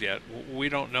resolved yet. We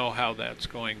don't know how that's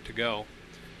going to go.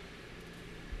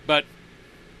 But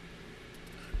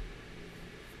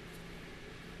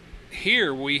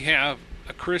here we have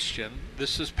a Christian.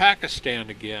 This is Pakistan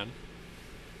again.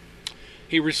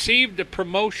 He received a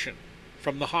promotion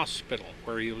from the hospital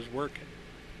where he was working.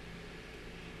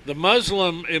 The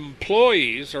Muslim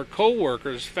employees or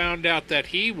co-workers found out that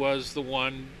he was the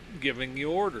one giving the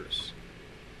orders.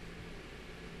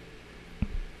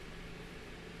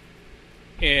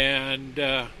 And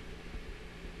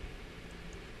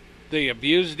They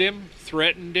abused him,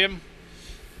 threatened him,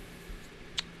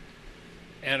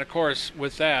 and of course,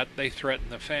 with that, they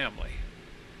threatened the family.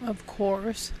 Of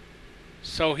course.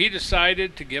 So he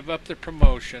decided to give up the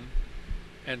promotion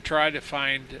and try to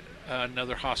find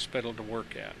another hospital to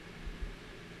work at.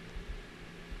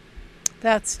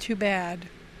 That's too bad.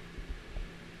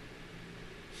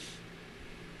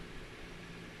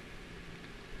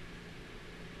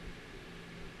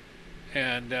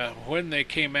 And when they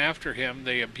came after him,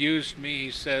 they abused me,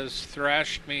 he says,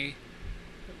 thrashed me,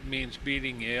 means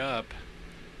beating you up,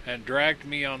 and dragged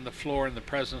me on the floor in the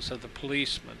presence of the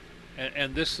policeman.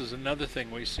 And this is another thing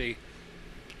we see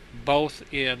both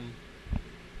in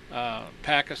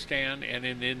Pakistan and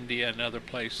in India and other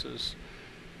places.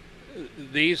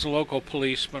 These local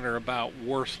policemen are about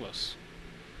worthless.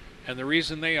 And the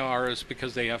reason they are is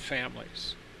because they have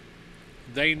families.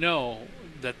 They know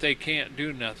that they can't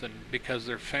do nothing because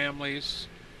their families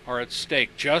are at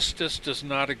stake. Justice does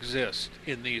not exist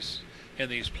in these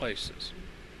places.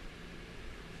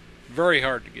 Very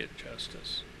hard to get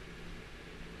justice.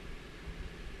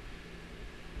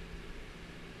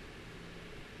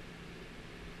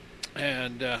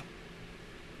 And a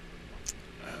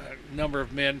number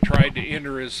of men tried to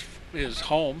enter his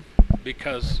home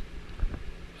because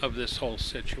of this whole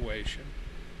situation.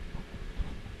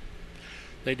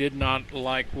 They did not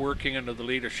like working under the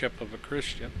leadership of a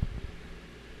Christian.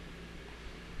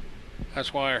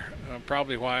 That's why,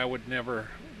 probably why I would never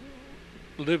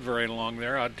live very long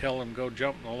there. I'd tell them go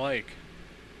jump in the lake.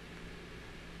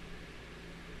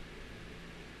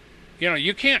 You know,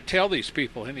 you can't tell these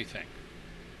people anything.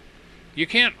 You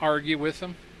can't argue with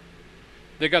them.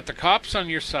 They got the cops on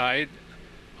your side,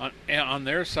 on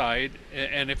their side,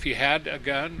 and if you had a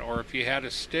gun or if you had a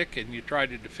stick and you tried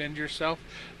to defend yourself,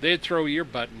 they'd throw your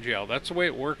butt in jail. That's the way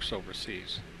it works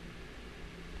overseas.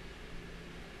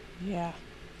 Yeah.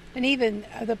 And even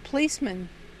the policeman,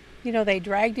 you know, they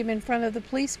dragged him in front of the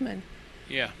policeman.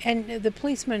 Yeah. And the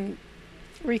policeman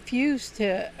refused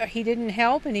to, he didn't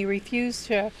help, and he refused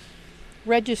to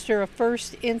register a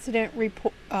first incident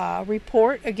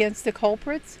report against the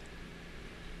culprits.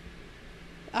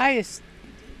 I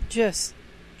just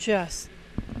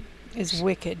is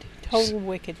wicked. Total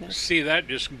wickedness. See, that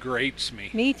just grates me.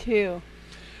 Me too.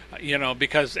 You know,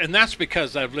 and that's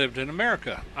because I've lived in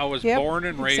America. I was born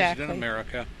and raised in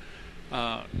America.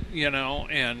 You know,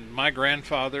 and my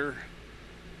grandfather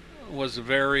was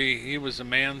he was a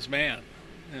man's man.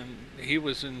 And he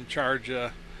was in charge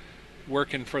of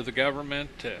working for the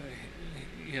government.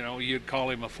 You know, you'd call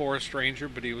him a forest ranger,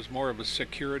 but he was more of a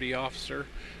security officer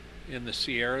in the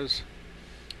Sierras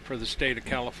for the state of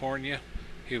California.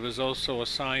 He was also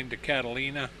assigned to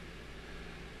Catalina.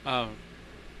 And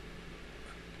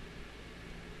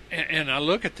I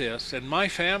look at this, and my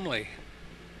family,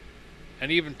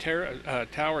 and even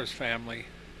Tower's family,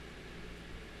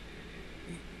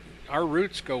 our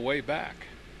roots go way back.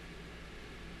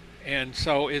 And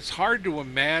so it's hard to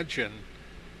imagine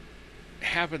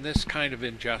having this kind of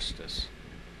injustice.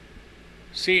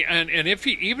 See, and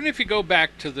even if you go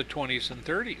back to the 20s and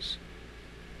 30s,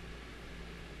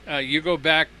 you go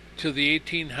back to the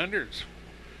 1800s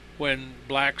when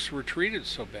blacks were treated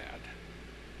so bad.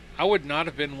 I would not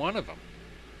have been one of them.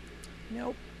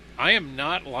 Nope. I am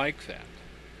not like that.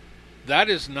 That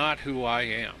is not who I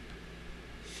am.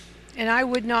 And I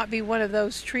would not be one of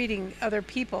those treating other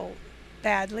people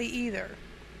badly either.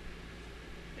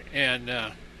 And,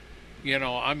 you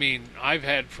know, I mean, I've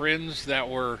had friends that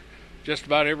were just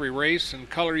about every race and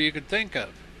color you could think of.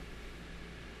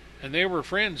 And they were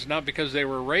friends not because they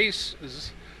were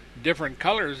races, different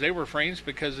colors. They were friends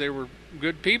because they were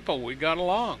good people. We got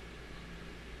along.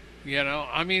 You know,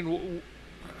 I mean,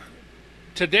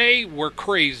 today we're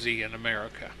crazy in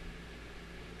America.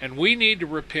 And we need to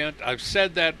repent. I've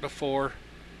said that before.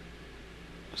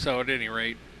 So at any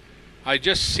rate, I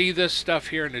just see this stuff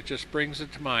here and it just brings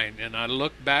it to mind. And I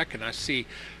look back and I see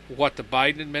what the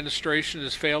Biden administration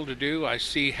has failed to do. I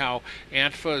see how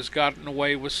Antifa has gotten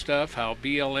away with stuff, how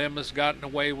BLM has gotten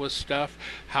away with stuff,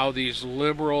 how these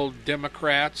liberal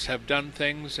Democrats have done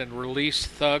things and released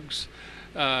thugs,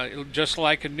 just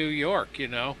like in New York, you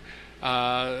know.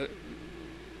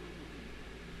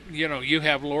 You know, you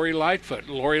have Lori Lightfoot.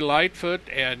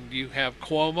 And you have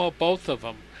Cuomo, both of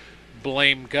them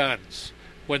blame guns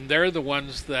when they're the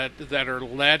ones that are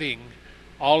letting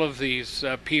all of these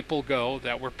people go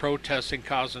that were protesting,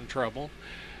 causing trouble.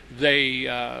 They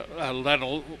let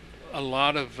a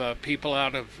lot of people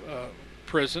out of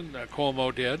prison,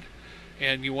 Cuomo did,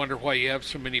 and you wonder why you have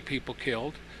so many people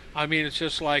killed. I mean, it's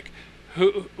just like,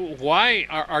 why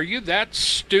are you that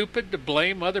stupid to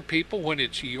blame other people when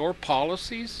it's your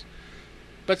policies?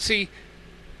 But see,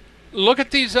 look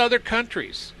at these other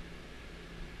countries.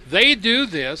 They do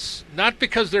this not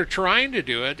because they're trying to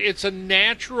do it. It's a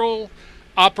natural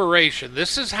operation.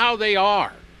 This is how they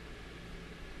are.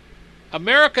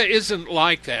 America isn't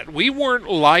like that. We weren't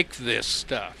like this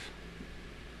stuff.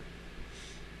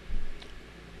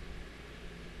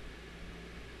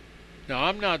 Now,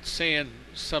 I'm not saying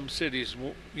some cities,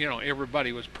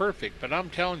 everybody was perfect, but I'm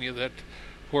telling you that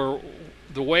where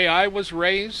the way I was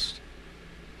raised,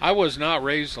 I was not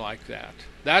raised like that.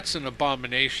 That's an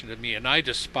abomination to me, and I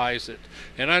despise it.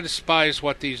 And I despise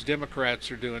what these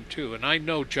Democrats are doing, too. And I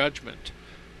know judgment.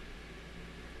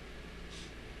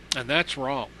 And that's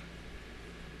wrong.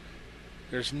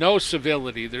 There's no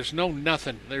civility. There's no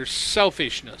nothing. There's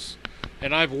selfishness.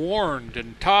 And I've warned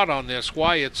and taught on this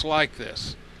why it's like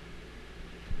this.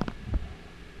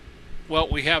 Well,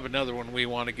 we have another one we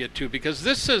want to get to, because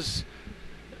this is,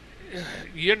 the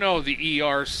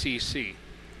ERCC.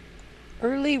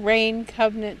 Early Rain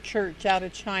Covenant Church out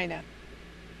of China.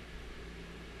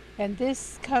 And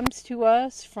this comes to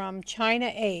us from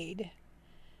China Aid.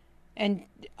 And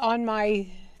on my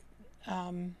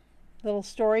little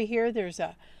story here, there's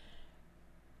a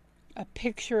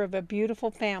picture of a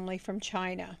beautiful family from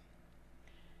China.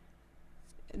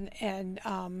 And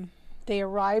they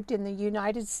arrived in the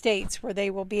United States, where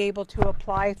they will be able to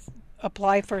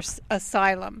apply for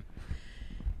asylum.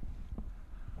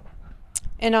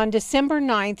 And on December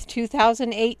 9th,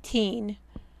 2018,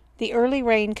 the Early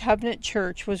Rain Covenant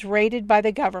Church was raided by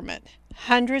the government.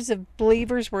 Hundreds of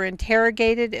believers were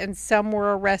interrogated and some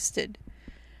were arrested.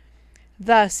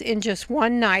 Thus, in just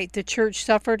one night, the church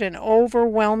suffered an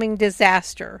overwhelming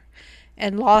disaster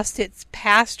and lost its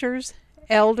pastors,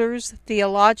 elders,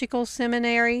 theological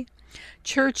seminary,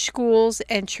 church schools,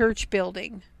 and church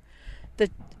building. The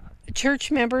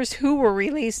church members who were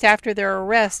released after their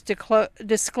arrest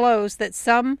disclosed that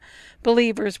some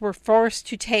believers were forced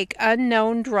to take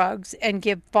unknown drugs and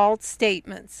give false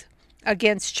statements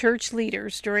against church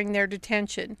leaders during their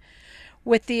detention,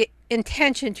 with the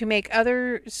intention to make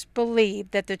others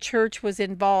believe that the church was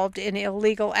involved in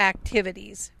illegal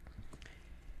activities.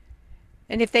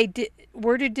 And if they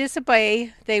were to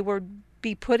disobey, they would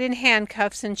be put in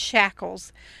handcuffs and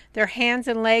shackles, their hands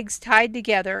and legs tied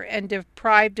together, and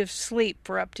deprived of sleep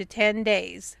for up to 10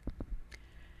 days.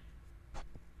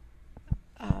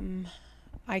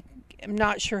 I am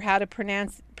not sure how to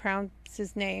pronounce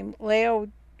his name. Leo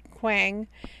Kwang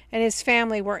and his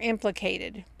family were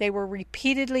implicated. They were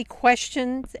repeatedly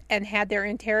questioned and had their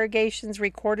interrogations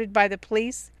recorded by the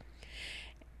police.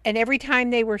 And every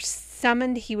time they were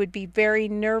summoned, he would be very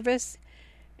nervous.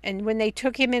 And when they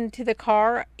took him into the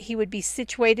car, he would be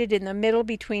situated in the middle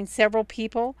between several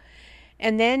people.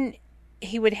 And then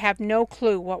he would have no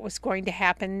clue what was going to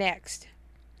happen next.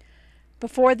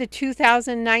 Before the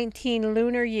 2019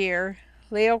 lunar year,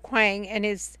 Leo Kwang and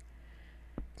his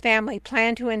family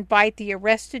planned to invite the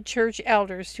arrested church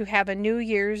elders to have a New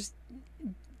Year's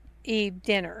Eve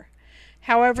dinner.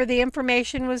 However, the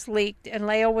information was leaked and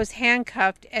Leo was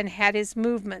handcuffed and had his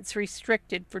movements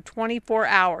restricted for 24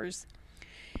 hours.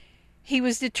 He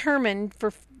was determined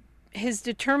for his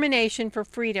determination for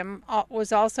freedom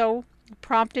was also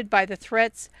prompted by the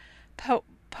threats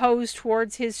posed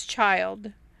towards his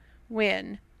child,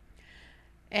 Win.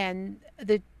 And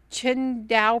the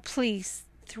Qingdao police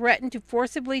threatened to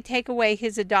forcibly take away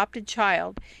his adopted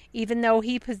child, even though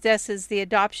he possesses the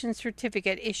adoption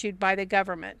certificate issued by the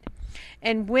government.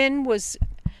 And Win was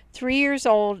 3 years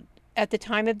old at the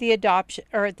time of the adoption,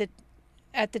 or at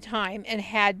the time, and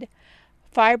had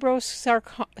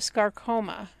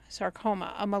fibrosarcoma,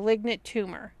 a malignant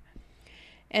tumor.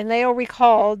 And Leo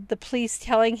recalled the police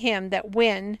telling him that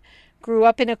Win grew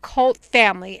up in a cult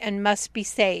family and must be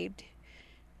saved.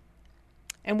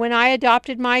 And when I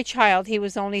adopted my child, he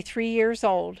was only 3 years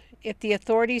old. If the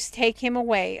authorities take him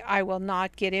away, I will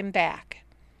not get him back.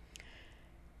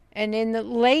 And in the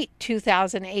late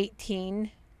 2018,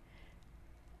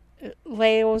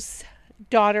 Leo's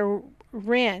daughter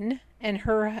Rin and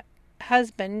her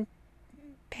husband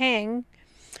Peng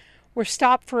were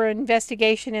stopped for an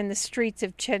investigation in the streets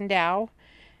of Qingdao.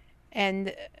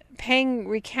 And Peng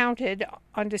recounted,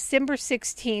 on December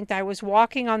 16th, I was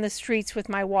walking on the streets with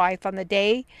my wife on the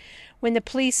day when the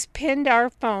police pinned our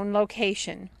phone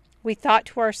location. We thought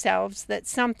to ourselves that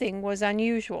something was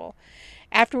unusual.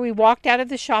 After we walked out of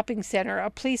the shopping center, a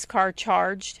police car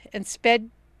charged and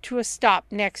sped to a stop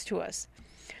next to us.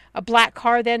 A black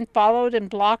car then followed and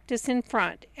blocked us in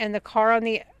front, and the car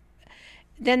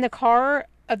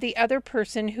of the other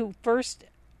person who first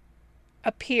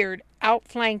appeared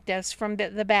outflanked us from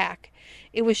the back.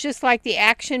 It was just like the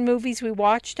action movies we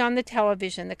watched on the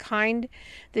television, the kind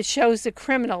that shows the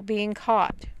criminal being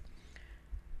caught.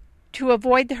 To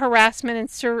avoid the harassment and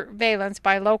surveillance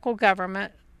by local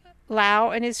government,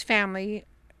 Lau and his family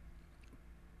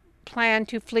planned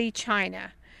to flee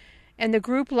China, and the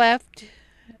group left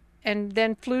and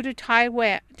then flew to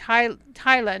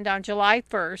Thailand on July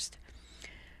 1st,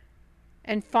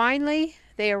 and finally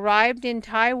they arrived in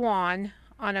Taiwan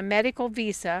on a medical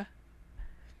visa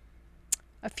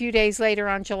a few days later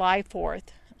on July 4th.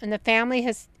 And the family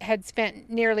had spent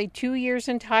nearly 2 years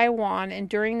in Taiwan, and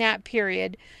during that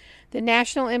period, the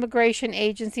National Immigration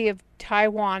Agency of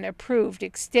Taiwan approved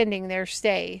extending their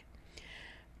stay.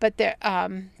 But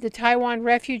the Taiwan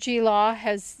refugee law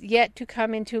has yet to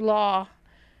come into law,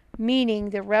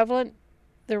 meaning the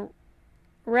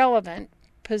relevant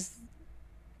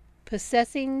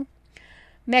possessing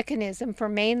mechanism for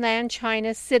mainland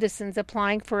China citizens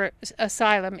applying for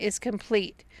asylum is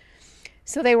complete.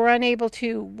 So they were unable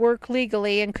to work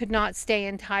legally and could not stay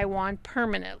in Taiwan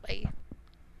permanently.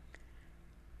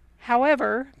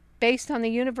 However, based on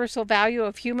the universal value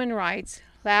of human rights,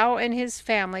 Lau and his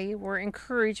family were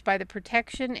encouraged by the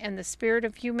protection and the spirit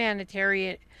of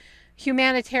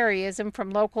humanitarianism from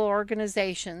local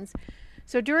organizations.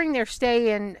 So during their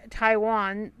stay in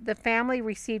Taiwan, the family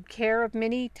received care of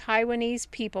many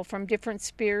Taiwanese people from different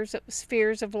spheres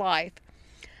of life,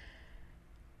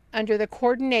 under the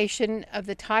coordination of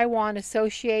the Taiwan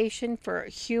Association for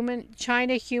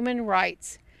China Human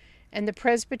Rights and the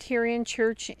Presbyterian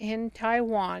Church in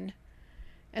Taiwan.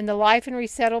 And the life and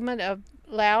resettlement of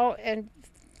Lau and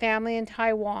family in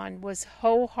Taiwan was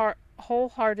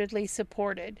wholeheartedly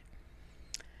supported.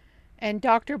 And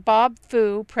Dr. Bob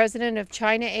Fu, president of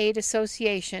China Aid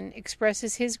Association,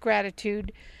 expresses his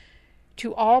gratitude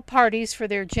to all parties for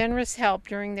their generous help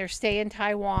during their stay in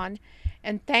Taiwan,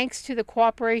 and thanks to the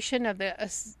cooperation of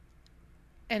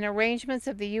and arrangements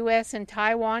of the U.S. and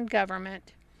Taiwan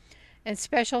government, and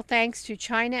special thanks to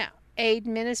China Aid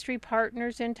Ministry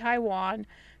partners in Taiwan,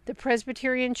 the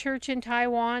Presbyterian Church in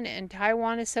Taiwan, and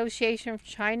Taiwan Association of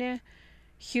China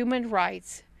Human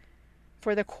Rights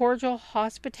for the cordial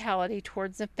hospitality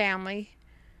towards the family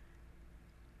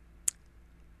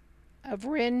of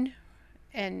Rin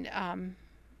and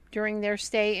during their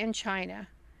stay in China.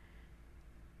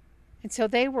 And so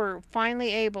they were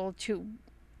finally able to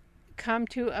come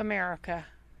to America.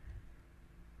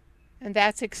 And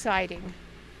that's exciting,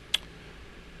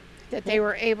 that they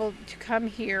were able to come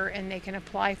here and they can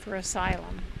apply for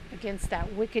asylum against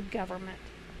that wicked government.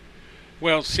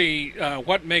 Well, see,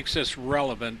 what makes this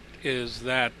relevant is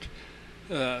that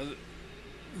the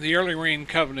Early Rain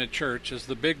Covenant Church is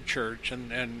the big church,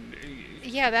 and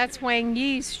yeah, that's Wang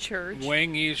Yi's church.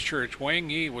 Wang Yi's church. Wang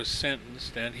Yi was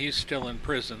sentenced, and he's still in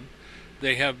prison.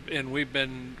 And we've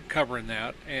been covering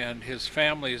that, and his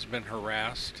family has been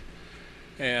harassed.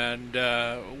 And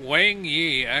Wang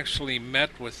Yi actually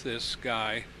met with this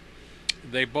guy.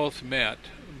 They both met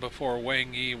before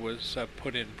Wang Yi was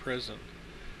put in prison.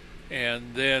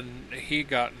 And then he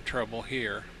got in trouble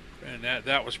here, and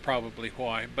that was probably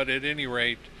why. But at any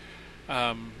rate,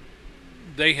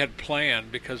 they had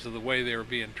planned, because of the way they were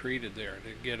being treated there,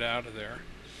 to get out of there.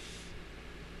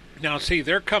 Now, see,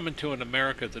 they're coming to an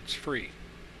America that's free.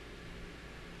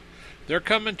 They're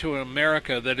coming to an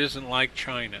America that isn't like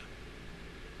China.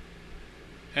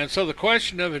 And so the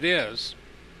question of it is,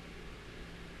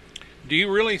 do you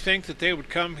really think that they would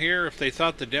come here if they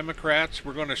thought the Democrats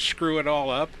were going to screw it all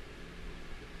up?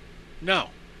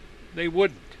 No, they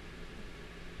wouldn't.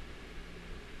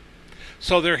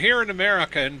 So they're here in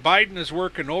America, and Biden is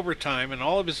working overtime and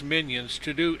all of his minions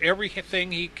to do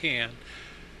everything he can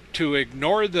to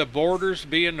ignore the borders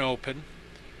being open,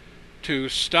 to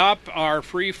stop our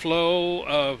free flow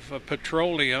of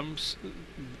petroleums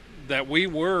that we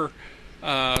were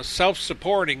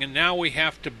self-supporting, and now we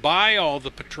have to buy all the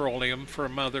petroleum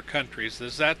from other countries.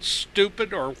 Is that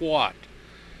stupid or what?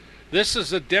 This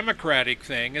is a Democratic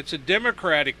thing. It's a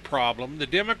Democratic problem. The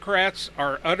Democrats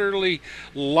are utterly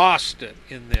lost it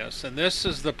in this, and this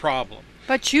is the problem.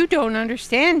 But you don't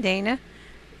understand, Dana.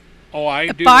 Oh, I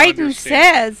do Biden understand.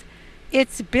 says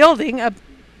it's building a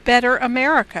better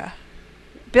America.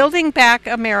 Building back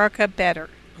America better.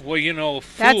 Well, you know,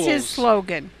 fools... That's his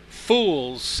slogan.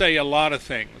 Fools say a lot of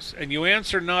things, and you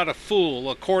answer not a fool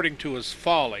according to his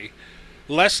folly,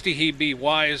 lest he be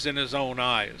wise in his own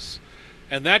eyes.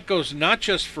 And that goes not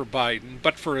just for Biden,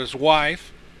 but for his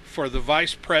wife, for the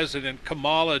Vice President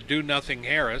Kamala Do-Nothing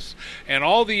Harris and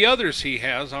all the others he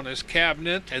has on his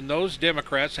cabinet, and those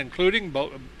Democrats, including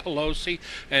Pelosi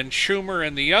and Schumer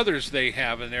and the others they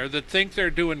have in there that think they're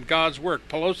doing God's work.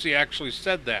 Pelosi actually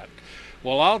said that.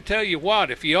 Well, I'll tell you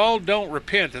what, if you all don't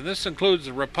repent, and this includes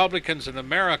the Republicans in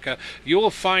America,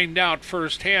 you'll find out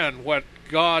firsthand what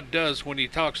God does when he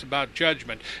talks about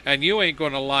judgment, and you ain't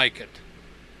going to like it.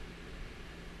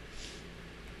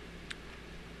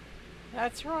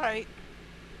 That's right.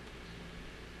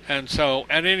 And so,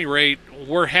 at any rate,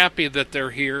 we're happy that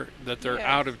they're here, that they're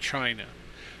out of China.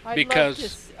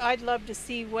 I'd love to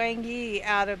see Wang Yi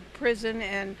out of prison,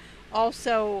 and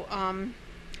also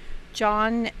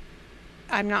John,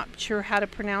 I'm not sure how to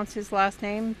pronounce his last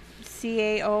name,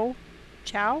 Cao?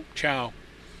 Chow.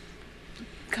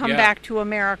 Come back to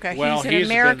America. Well, he's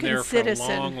an American been there citizen.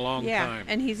 For a long time.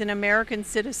 And he's an American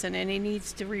citizen, and he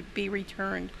needs to be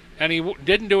returned. And he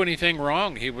didn't do anything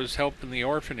wrong. He was helping the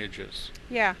orphanages.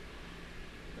 Yeah.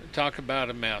 Talk about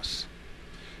a mess.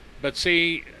 But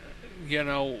see,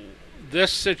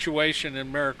 this situation in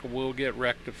America will get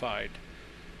rectified.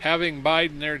 Having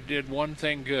Biden there did one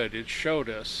thing good. It showed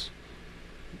us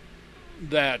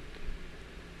that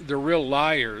the real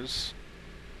liars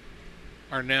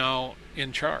are now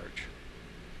in charge.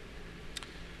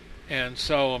 And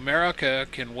so America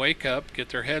can wake up, get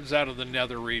their heads out of the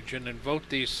nether region, and vote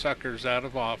these suckers out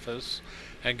of office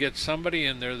and get somebody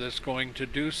in there that's going to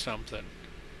do something.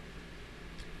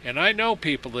 And I know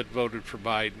people that voted for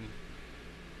Biden,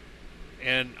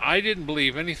 and I didn't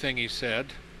believe anything he said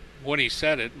when he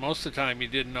said it. Most of the time he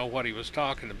didn't know what he was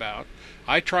talking about.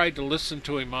 I tried to listen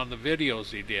to him on the videos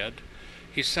he did.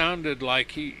 He sounded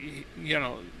like he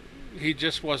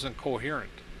just wasn't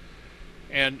coherent.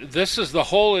 And this is the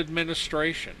whole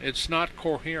administration. It's not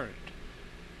coherent.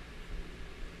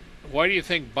 Why do you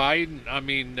think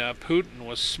Putin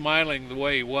was smiling the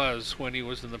way he was when he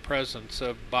was in the presence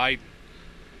of Biden?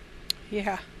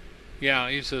 Yeah. Yeah,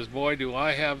 he says, boy, do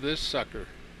I have this sucker.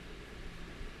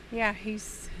 Yeah,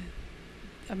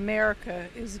 America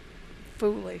is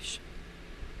foolish.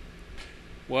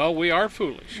 Well, we are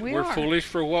foolish. We're foolish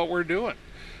for what we're doing.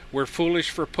 We're foolish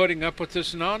for putting up with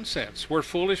this nonsense. We're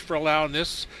foolish for allowing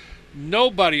this.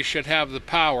 Nobody should have the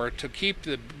power to keep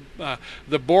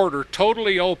the border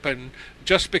totally open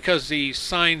just because he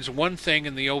signs one thing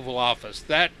in the Oval Office.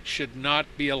 That should not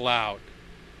be allowed.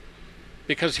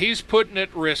 Because he's putting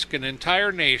at risk an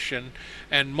entire nation,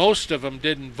 and most of them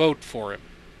didn't vote for him.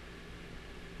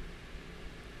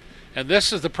 And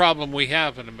this is the problem we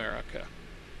have in America.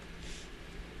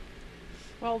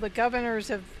 Well, the governors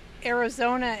of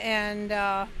Arizona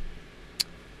and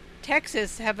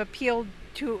Texas have appealed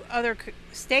to other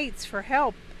states for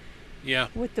help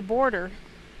with the border.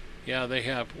 Yeah, they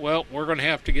have. Well, we're going to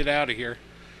have to get out of here.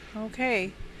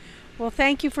 Okay. Well,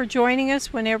 thank you for joining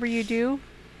us whenever you do.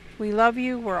 We love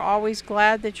you. We're always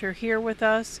glad that you're here with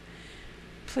us.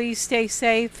 Please stay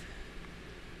safe.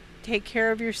 Take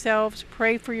care of yourselves.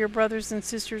 Pray for your brothers and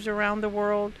sisters around the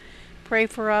world. Pray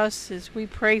for us as we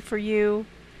pray for you.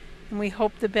 And we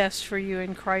hope the best for you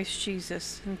in Christ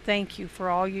Jesus. And thank you for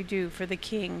all you do for the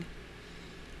King.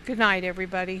 Good night,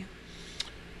 everybody.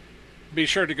 Be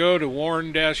sure to go to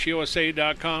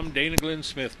warn-usa.com,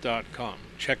 danaglennsmith.com.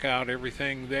 Check out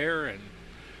everything there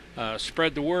and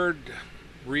spread the word,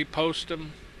 repost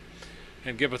them,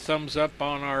 and give a thumbs up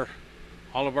on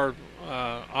all of our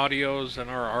audios and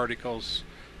our articles.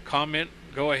 Comment,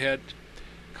 go ahead.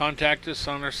 Contact us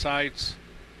on our sites.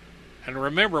 And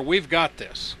remember, we've got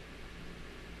this.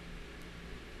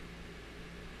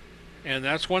 And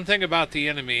that's one thing about the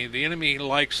enemy. The enemy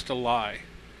likes to lie.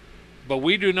 But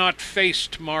we do not face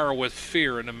tomorrow with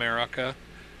fear in America.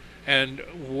 And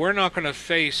we're not going to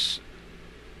face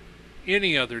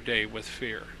any other day with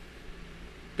fear.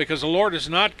 Because the Lord has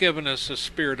not given us a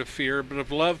spirit of fear, but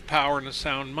of love, power, and a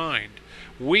sound mind.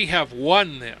 We have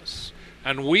won this.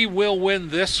 And we will win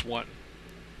this one.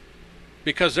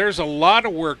 Because there's a lot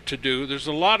of work to do. There's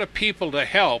a lot of people to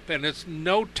help. And it's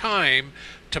no time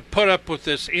to put up with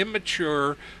this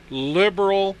immature,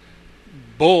 liberal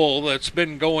bull that's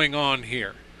been going on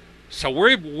here. So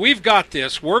we've got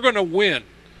this. We're going to win.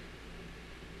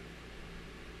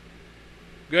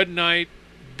 Good night.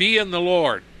 Be in the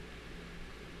Lord.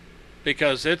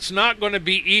 Because it's not going to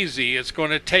be easy. It's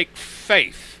going to take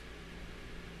faith.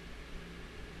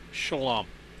 Shalom.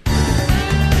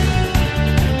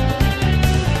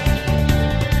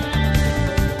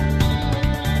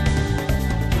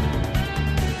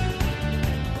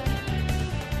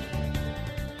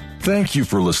 Thank you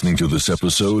for listening to this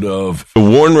episode of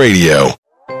Warn Radio.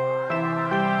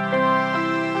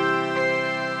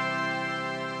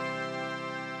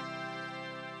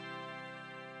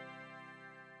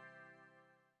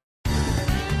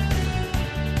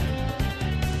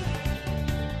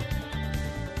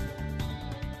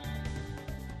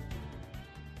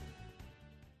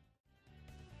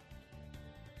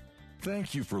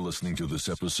 Thank you for listening to this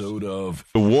episode of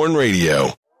The Warn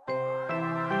Radio.